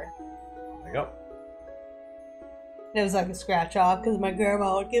 $1. There you go. It was like a scratch off because my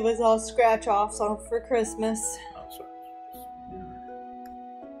grandma would give us all scratch offs for Christmas. Oh, sorry.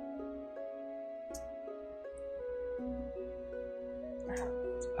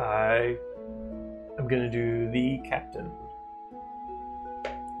 I am going to do the captain.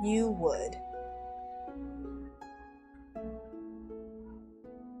 You would.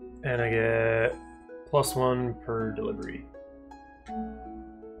 And I get +1 per delivery.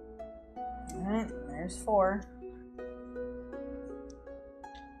 Alright, there's 4.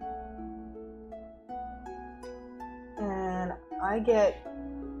 And I get...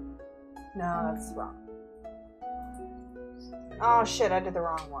 No, that's wrong. Oh shit, I did the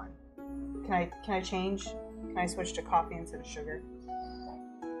wrong one. Can I change? Can I switch to coffee instead of sugar?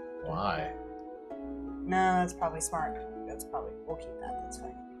 Why? No, that's probably smart. We'll keep that, that's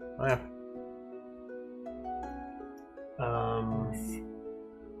fine. Oh, yeah.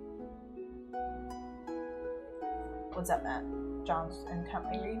 What's up, Matt? John's and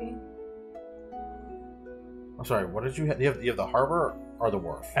company reading? I'm sorry, what did you have? You have the harbor or the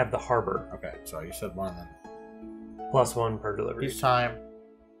wharf? I have the harbor. Okay, so you said one and then. +1 per delivery. Each time.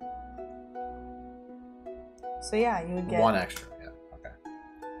 So yeah, you would get 1 extra. Yeah. Okay.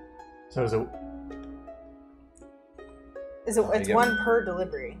 So is it? Is it? It's get 1 per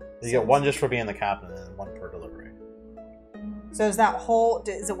delivery. You get 1 just for being the captain, and then 1 per delivery. So is that whole?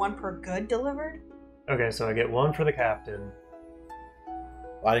 Is it 1 per good delivered? Okay, so I get 1 for the captain.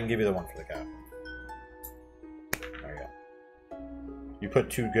 Well, I didn't give you the 1 for the captain. There you go. You put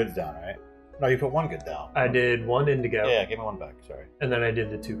 2 goods down, right? No, you put 1 good down. I did 1 indigo. Yeah, give me 1 back. Sorry. And then I did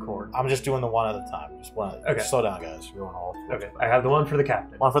the 2 corn. I'm just doing the 1 at a time. Just 1 at a time. Okay. Slow down, guys. You're going all. Okay, I have the 1 for the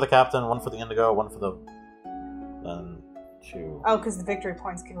captain. 1 for the captain, 1 for the indigo, 1 for the. Then 2. Oh, because the victory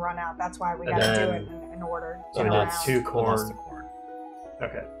points can run out. That's why we got to do it in order. So And I did that's 2 corn. the corn.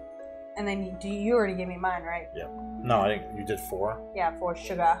 Okay. And then you already gave me mine, right? Yep. No, I think you did 4. Yeah, for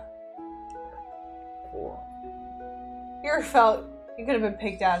sugar. 4. You ever felt you could have been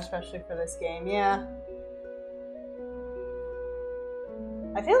picked out, especially for this game? Yeah.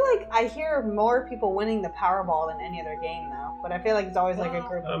 I feel like I hear more people winning the Powerball than any other game, though. But I feel like it's always like a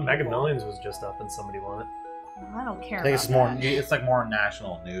group of Mega people. Millions was just up and somebody won it. I don't care. I think about it's more. that. It's like more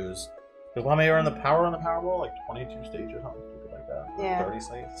national news. Because how many are in the Powerball? Like 22 states or something stupid like that. Yeah. 30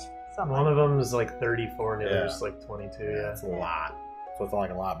 states. Something. One of them is like 34 and the Yeah. other's like 22, yeah. It's a lot. So it's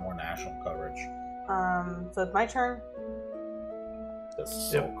like a lot more national coverage. So it's my turn. This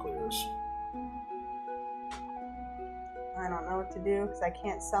so Yep. clears. I don't know what to do because I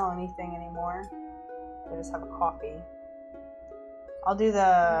can't sell anything anymore. I just have a coffee. I'll do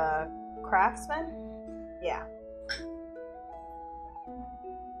the craftsman. Yeah.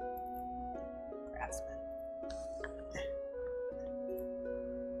 Craftsman.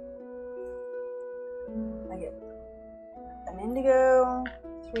 I get an indigo,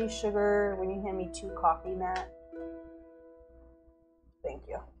 3 sugar. When you hand me 2 coffee, Matt. Thank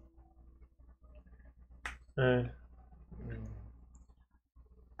you.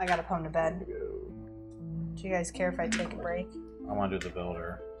 I gotta put him to bed. Do you guys care if I take a break? I want to do the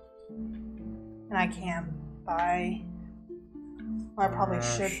builder. And I can buy. Or I probably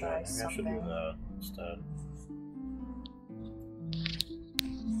should Shit, buy maybe I should do something. that instead.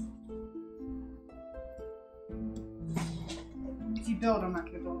 If you build, I'm not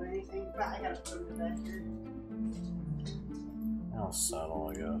gonna build anything, but I gotta put him to bed here. I'll settle,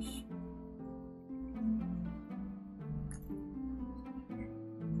 I guess.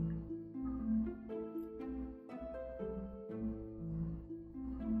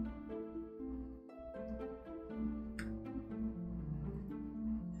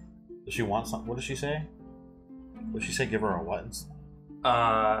 Does she want something? What does she say? What did she say? Give her a what?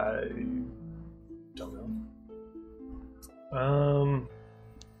 Don't know.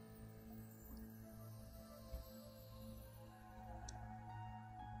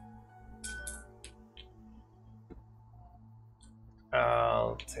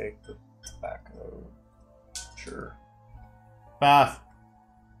 I'll take the tobacco. Sure. Bath.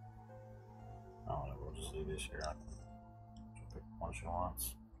 Oh, whatever. We'll just leave this here. She'll pick one she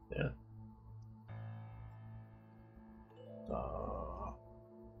wants. Yeah.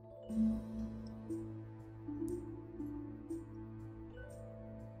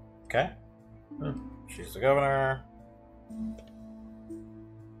 Okay. She's the governor.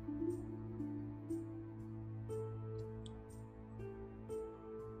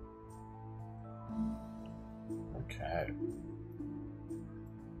 Okay.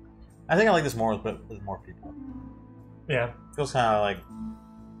 I think I like this more with more people. Yeah. Feels kind of like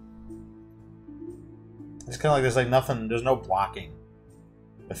it's kind of like there's like nothing. There's no blocking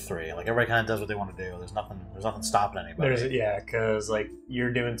with 3. Like everybody kind of does what they want to do. There's nothing. There's nothing stopping anybody. Because like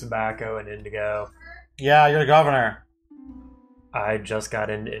you're doing tobacco and indigo. Yeah, you're the governor. I just got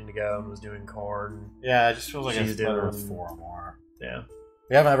into indigo and was doing corn. Yeah, it just feels like She's it's better with doing- 4 or more. Yeah.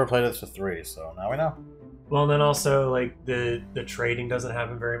 We haven't ever played this with 3, so now we know. Well, then also like the trading doesn't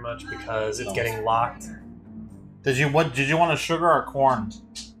happen very much because it's getting locked. Did you want a sugar or corn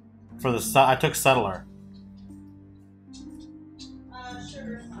for the? I took settler.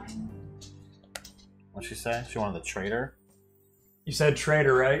 Sugar is fine. What'd she say? She wanted the trader. You said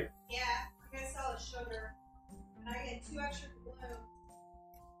trader, right? Yeah, I'm gonna sell a sugar. And I get 2 extra balloons.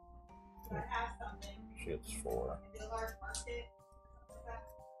 So I have something. She gets 4. I do a large market.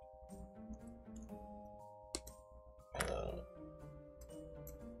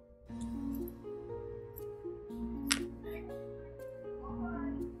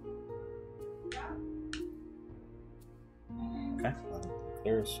 Okay,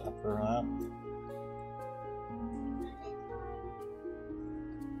 clears after that.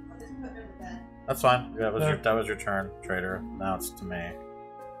 I'll just put her to bed. That's fine. That was your turn, trader. Now it's to me.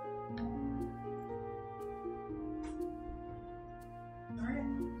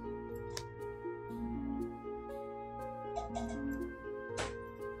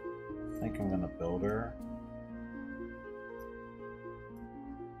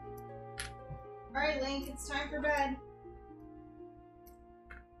 Alright, Link, it's time for bed.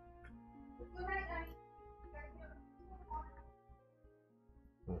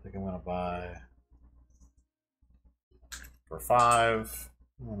 I think I'm gonna buy for 5.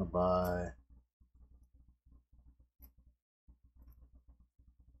 I'm gonna buy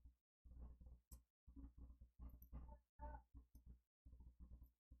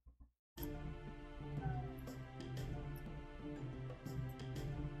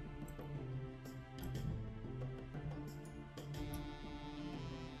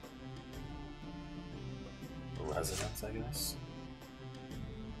residence, I guess.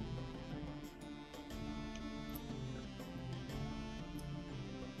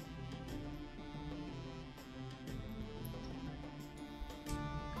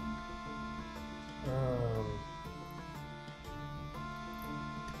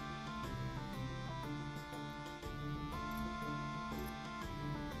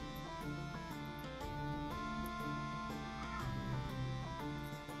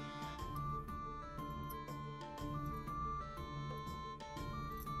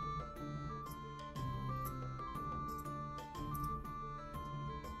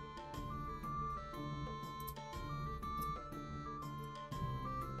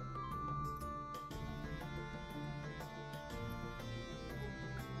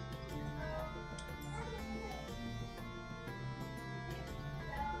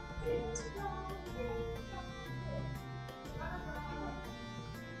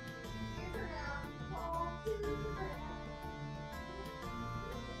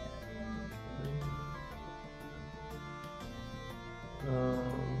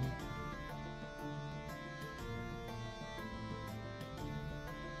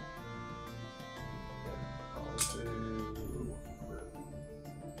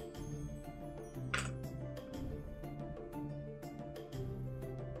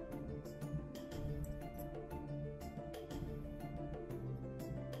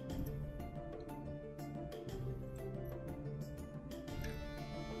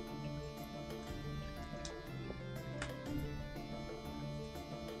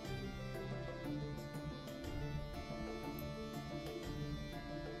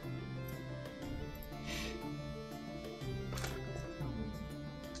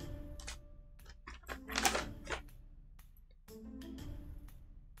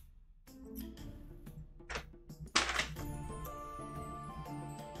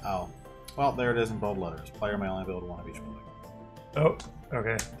 Oh. Well, there it is in bold letters. Player may only build one of each building. Oh,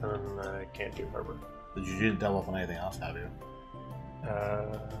 okay. Then I can't do harbor. Did you double up on anything else, have you?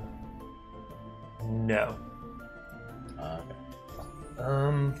 No. Okay.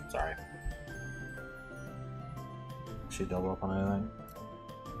 Sorry. Did she double up on anything?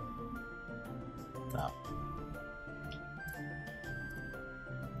 No.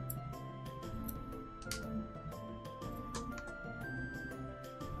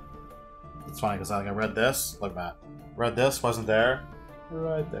 It's funny because I read this. Look, Matt. Read this, wasn't there.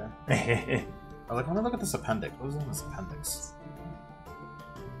 Right there. I was like, let me look at this appendix. What is in this appendix?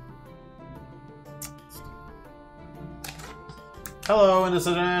 Hello,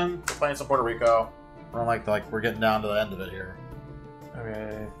 Indecision. We're playing some Puerto Rico. We're we're getting down to the end of it here.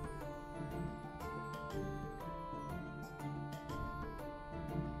 Okay.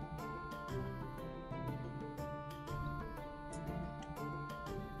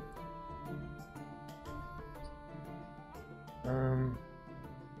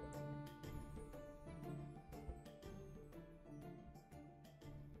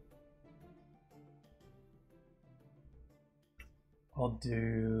 I'll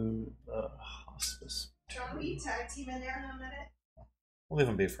do the hospice. John, will you tag team in there in a minute? We'll leave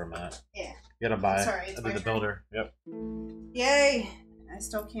him be for a minute. Yeah. You gotta buy Sorry, it. it's I'll be my the turn. builder. Yep. Yay! I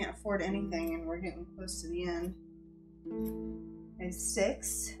still can't afford anything, and we're getting close to the end. And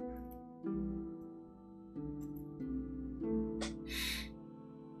 6.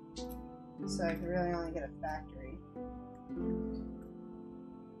 So I could really only get a factory.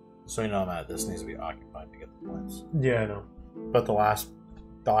 So you know, Matt, this needs to be occupied to get the points. Yeah, I know. But the last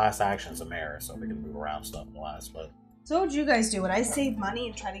action's a mare, so we can move around stuff in the last. But So what would you guys do? Would I save money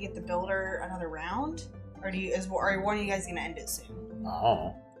and try to get the builder another round? Or are one of you guys gonna end it soon? I don't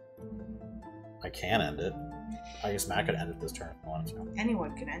know. I can end it. I guess Matt could end it this turn if he wanted to.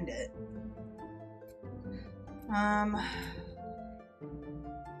 Anyone could end it.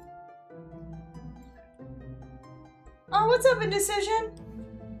 Oh, what's up, Indecision?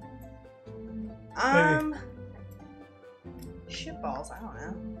 Shitballs, I don't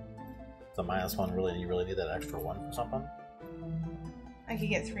know. The -1 really, you really need that extra 1 for something? I could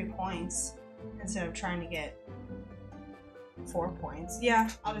get 3 points instead of trying to get 4 points. Yeah,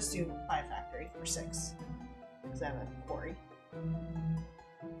 I'll just do 5 factory. for 6. Because I have a quarry.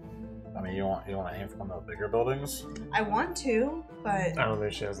 I mean, you want to aim for one of the bigger buildings? I want to, but I don't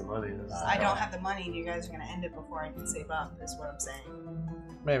think she has the money. I don't have the money, and you guys are going to end it before I can save up, is what I'm saying.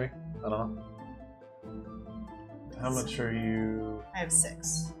 Maybe. I don't know. How much are you? I have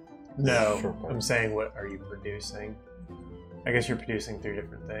 6. No, Sure. I'm saying what are you producing? I guess you're producing 3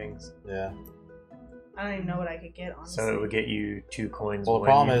 different things. Yeah. I don't even know what I could get, honestly. So it would get you 2 coins. Well, the when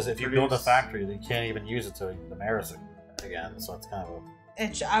problem is, if you build a produce. factory, then you can't even use it to the mayors again. So it's kind of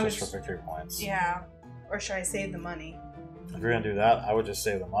just for victory points. Yeah. Or should I save the money? If you're gonna do that, I would just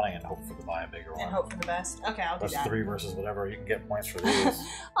save the money and hope for to buy a bigger one. And hope for the best? Okay, I'll do That's that. 3 versus whatever. You can get points for these.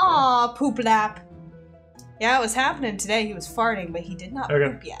 Aw, poop lap. Yeah, it was happening today. He was farting, but he did not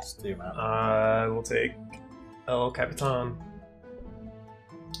Okay. poop yet. Steve, man. We'll take El Capitan.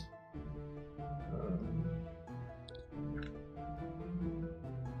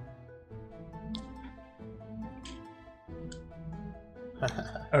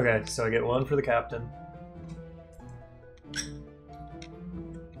 Okay, so I get 1 for the captain.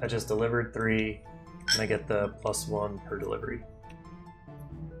 I just delivered 3, and I get the +1 per delivery.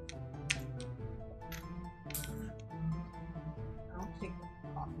 I'll take the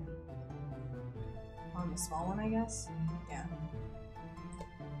coffee. On the small one, I guess? Yeah.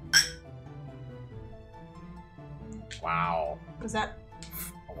 Wow. Was that...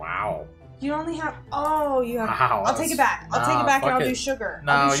 Wow. You only have... Oh, you have... Wow. I'll take it back. I'll take it back and I'll do sugar.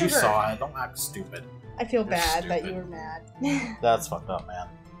 I'll No, do you sugar. saw it. Don't act stupid. I feel You're bad that you stupid. were mad. That's fucked up, man.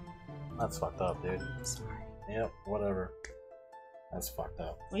 That's fucked up, dude. I'm sorry. Yep, whatever. That's fucked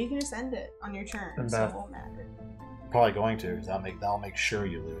up. Well, you can just end it on your turn, And so Beth. it won't matter. Probably going to, because that'll make sure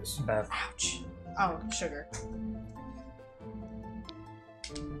you lose. Beth. Ouch. Oh, sugar.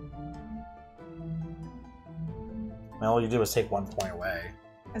 Man, all you did was take 1 point away.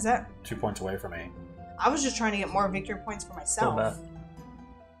 Is that... 2 points away from me. I was just trying to get more victory points for Still myself.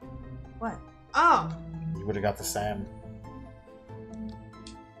 Beth. What? Oh! You would have got the same.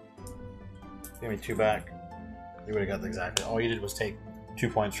 Give me 2 back. You would have got exactly. All you did was take 2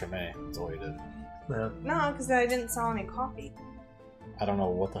 points from me. That's all you did. Yeah. No, because I didn't sell any coffee. I don't know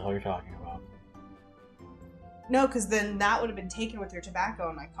what the hell you're talking about. No, because then that would have been taken with your tobacco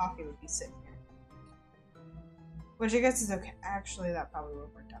and my coffee would be sitting here. Which I guess is okay. Actually, that probably would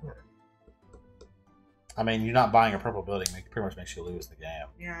have worked out better. I mean, you're not buying a purple building. It pretty much makes you lose the game.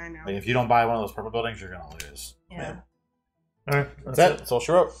 Yeah, I know. Like, if you don't buy one of those purple buildings, you're gonna lose. Yeah. Alright, That's it. That's all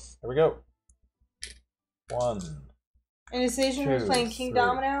she wrote. Here we go. 1. Anastasia was 2, playing King 3.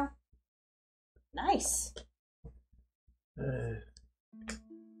 Domino. Nice.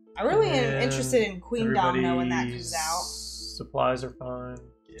 I really am And interested in Queen Domino when that comes everybody's out. Supplies are fine.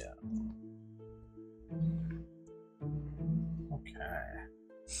 Yeah. Okay.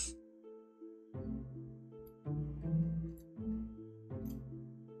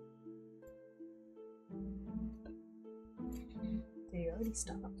 Did he already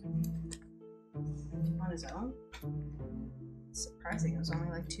stop? On his own? Surprising, it was only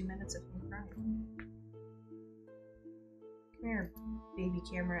like 2 minutes of him crying. Come here, baby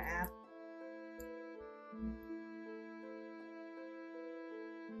camera app.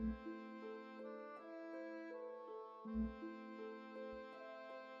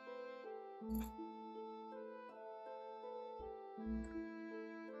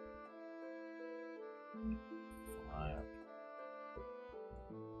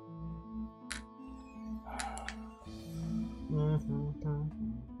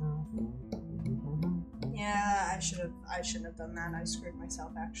 Yeah, I shouldn't have done that. I screwed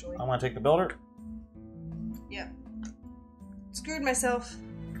myself actually. I'm gonna take the builder. Yep. Screwed myself.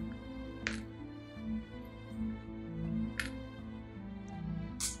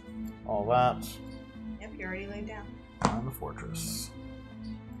 All that. Yep, you already laid down. And the fortress.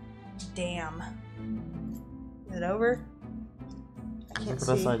 Damn. Is it over? I Is can't that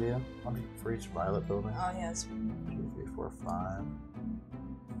the best see. idea? 1 for each violet building. Oh yes. 2, 3, 4, 5.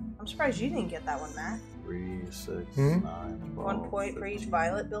 I'm surprised you didn't get that one, Matt. 3, 6, Hmm? 9, 12. 1 point for each 15.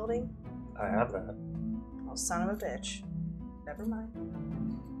 violet building? I have that. Oh, son of a bitch. Never mind.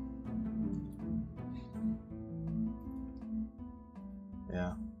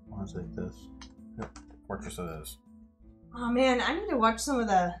 Yeah. I'll take this. Yep. Fortress it is. Oh man, I need to watch some of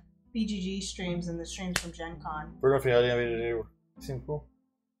the BGG streams and the streams from Gen Con. We're going to have to do. Seem cool.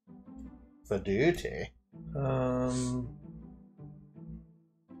 The duty.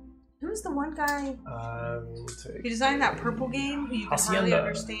 Who's the one guy We'll take who designed that purple game who you can hardly Hacienda.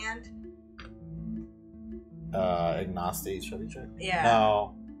 understand? Ignosti, should we check? Yeah.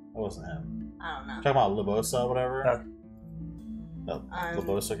 No, it wasn't him. I don't know. Talking about Libosa, whatever. That Um,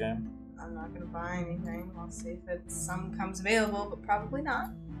 Libosa game. I'm not gonna buy anything. I'll see if some comes available, but probably not.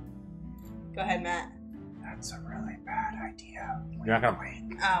 Go ahead, Matt. That's a really bad idea. You're not gonna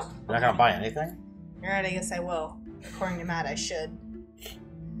Oh. You're not gonna buy anything? Alright, I guess I will. According to Matt, I should.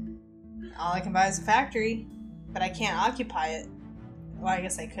 All I can buy is a factory, but I can't occupy it. Well, I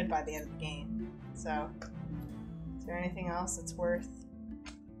guess I could by the end of the game. So, is there anything else that's worth?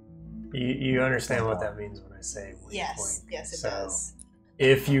 You understand what that means when I say weak Yes, point. yes, it So, does.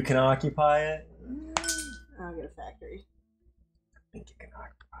 if you can occupy it, I'll get a factory. I think you can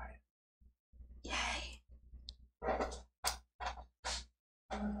occupy it. Yay!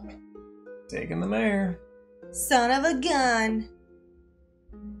 Taking the mayor. Son of a gun!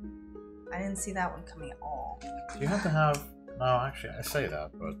 I didn't see that one coming at all. You have to have. No, actually, I say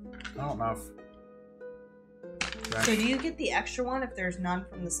that, but I don't know if. So do you get the extra one if there's none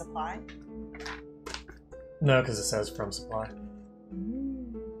from the supply? No, because it says from supply.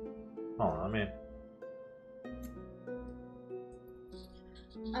 Oh, I mean.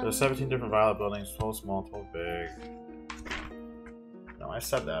 There's 17 different violet buildings, 12 small, 12 big. No, I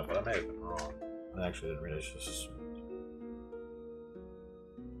said that, but I may have been wrong. I actually didn't read it, it's just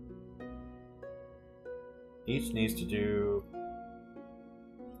each needs to do.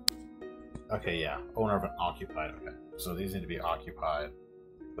 Okay, yeah. Owner of an occupied. Okay. So these need to be occupied.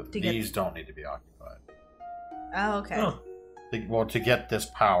 But these don't need to be occupied. Oh, okay. Oh. Well, to get this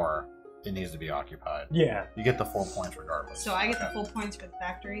power, it needs to be occupied. Yeah. You get the 4 points regardless. So I get the full points for the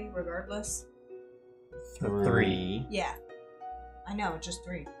factory regardless? 3. Yeah. I know, just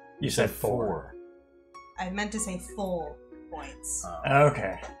 3. You said 4. I meant to say full points.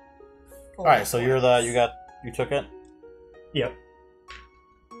 Okay. Full Alright, so points. you took it? Yep.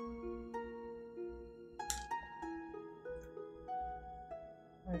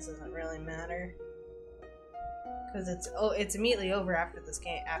 This doesn't really matter. Because it's immediately over after this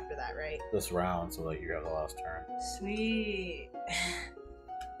game, after that, right? This round, so that you have the last turn. Sweet.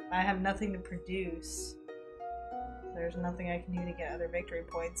 I have nothing to produce. There's nothing I can do to get other victory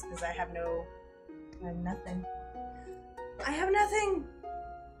points because I have nothing. I have nothing!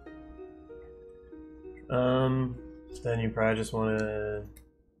 Then you probably just want to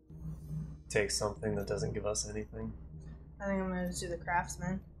take something that doesn't give us anything. I think I'm going to just do the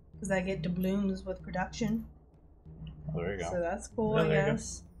craftsman because I get doubloons with production. Oh, there you go. So that's cool, Oh, I there you go.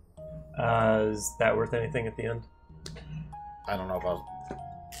 guess. Is that worth anything at the end? I don't know about.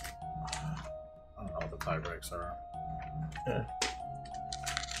 I don't know what the tie breaks are. Yeah.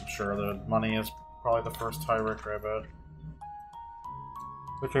 I'm sure the money is probably the first tiebreaker, I bet.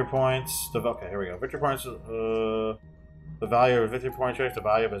 Victory points. Okay, here we go. Victory points. The value of victory points rates, the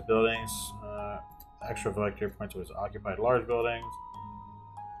value of his buildings. Extra victory points with occupied large buildings.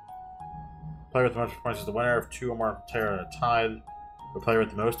 Player with the most points is the winner. If 2 or more players are tied, the player with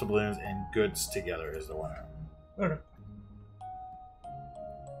the most doubloons and goods together is the winner. Okay.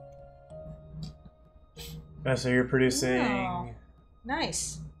 So you're producing Oh,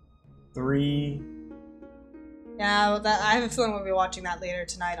 nice. 3. Yeah, well, I have a feeling we'll be watching that later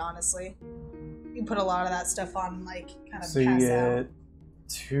tonight, honestly. You put a lot of that stuff on, like, kind of So you pass get out.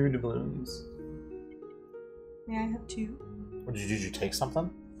 2 doubloons. Yeah, I have 2. What did you take something?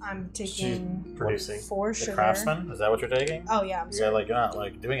 I'm taking Producing. 4 The sugar. craftsman? Is that what you're taking? Oh, yeah, I'm You're sorry. like you're not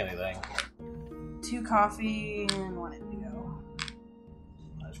like doing anything. 2 coffee and 1 indigo.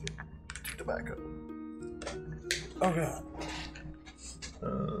 I just get 2 tobacco. Oh god.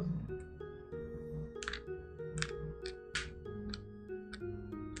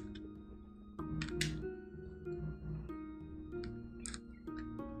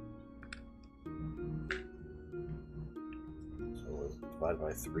 So it's divided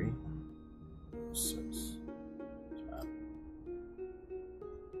by 3. 6. 10.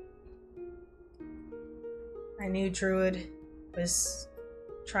 I knew Druid was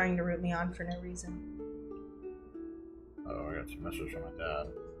trying to root me on for no reason. Oh, I got 2 messages from my dad.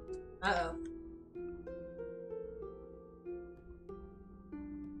 Uh-oh.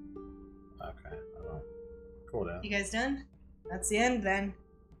 Okay. Oh. Cool, Dad. You guys done? That's the end, then.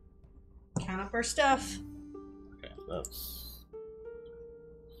 Count up our stuff. Okay, so that's.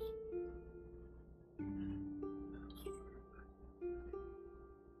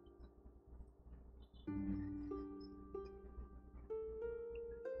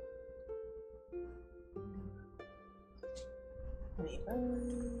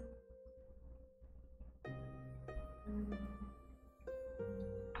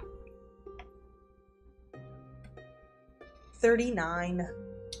 $39.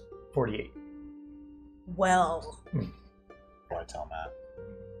 48. Well, Why tell Matt?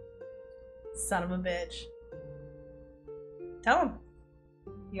 son of a bitch. Tell him.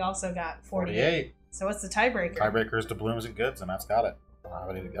 You also got 48. 48. So what's the tiebreaker? Tiebreaker is doubloons and goods, and Matt's got it.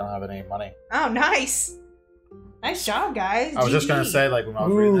 I don't have any money. Oh, nice. Nice job, guys. I was just gonna say, like, when I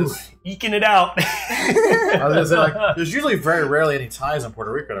was reading this, eking it out. I was gonna say, like, there's usually very rarely any ties in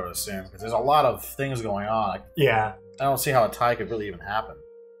Puerto Rico, I would assume, because there's a lot of things going on. Like, Yeah. I don't see how a tie could really even happen.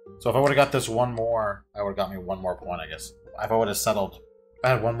 So if I would have got this one more, I would have got me one more point, I guess. If I would have settled, if I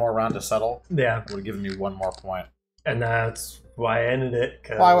had one more round to settle, Yeah. it would have given me one more point. And that's why I ended it.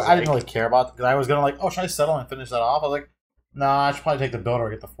 Cause, Well, I didn't really care about it, because I was gonna, like, oh, should I settle and finish that off? I was like, nah, I should probably take the builder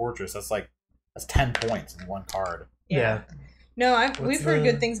and get the fortress. That's 10 points in one card. Yeah. No, we've heard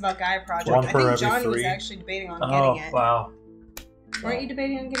good things about Gaia Project. One I per think every Johnny was 3. actually debating on Oh, getting it. wow. Weren't you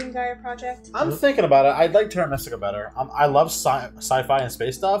debating on getting Gaia Project? I'm thinking about it. I'd like Terra Mystica better. I love sci-fi and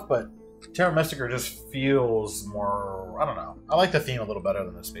space stuff, but Terra Mystica just feels more... I don't know. I like the theme a little better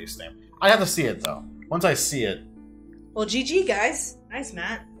than the space theme. I have to see it, though. Once I see it... Well, GG, guys. Nice,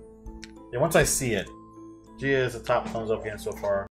 Matt. Yeah, once I see it. G is the top thumbs up game so far.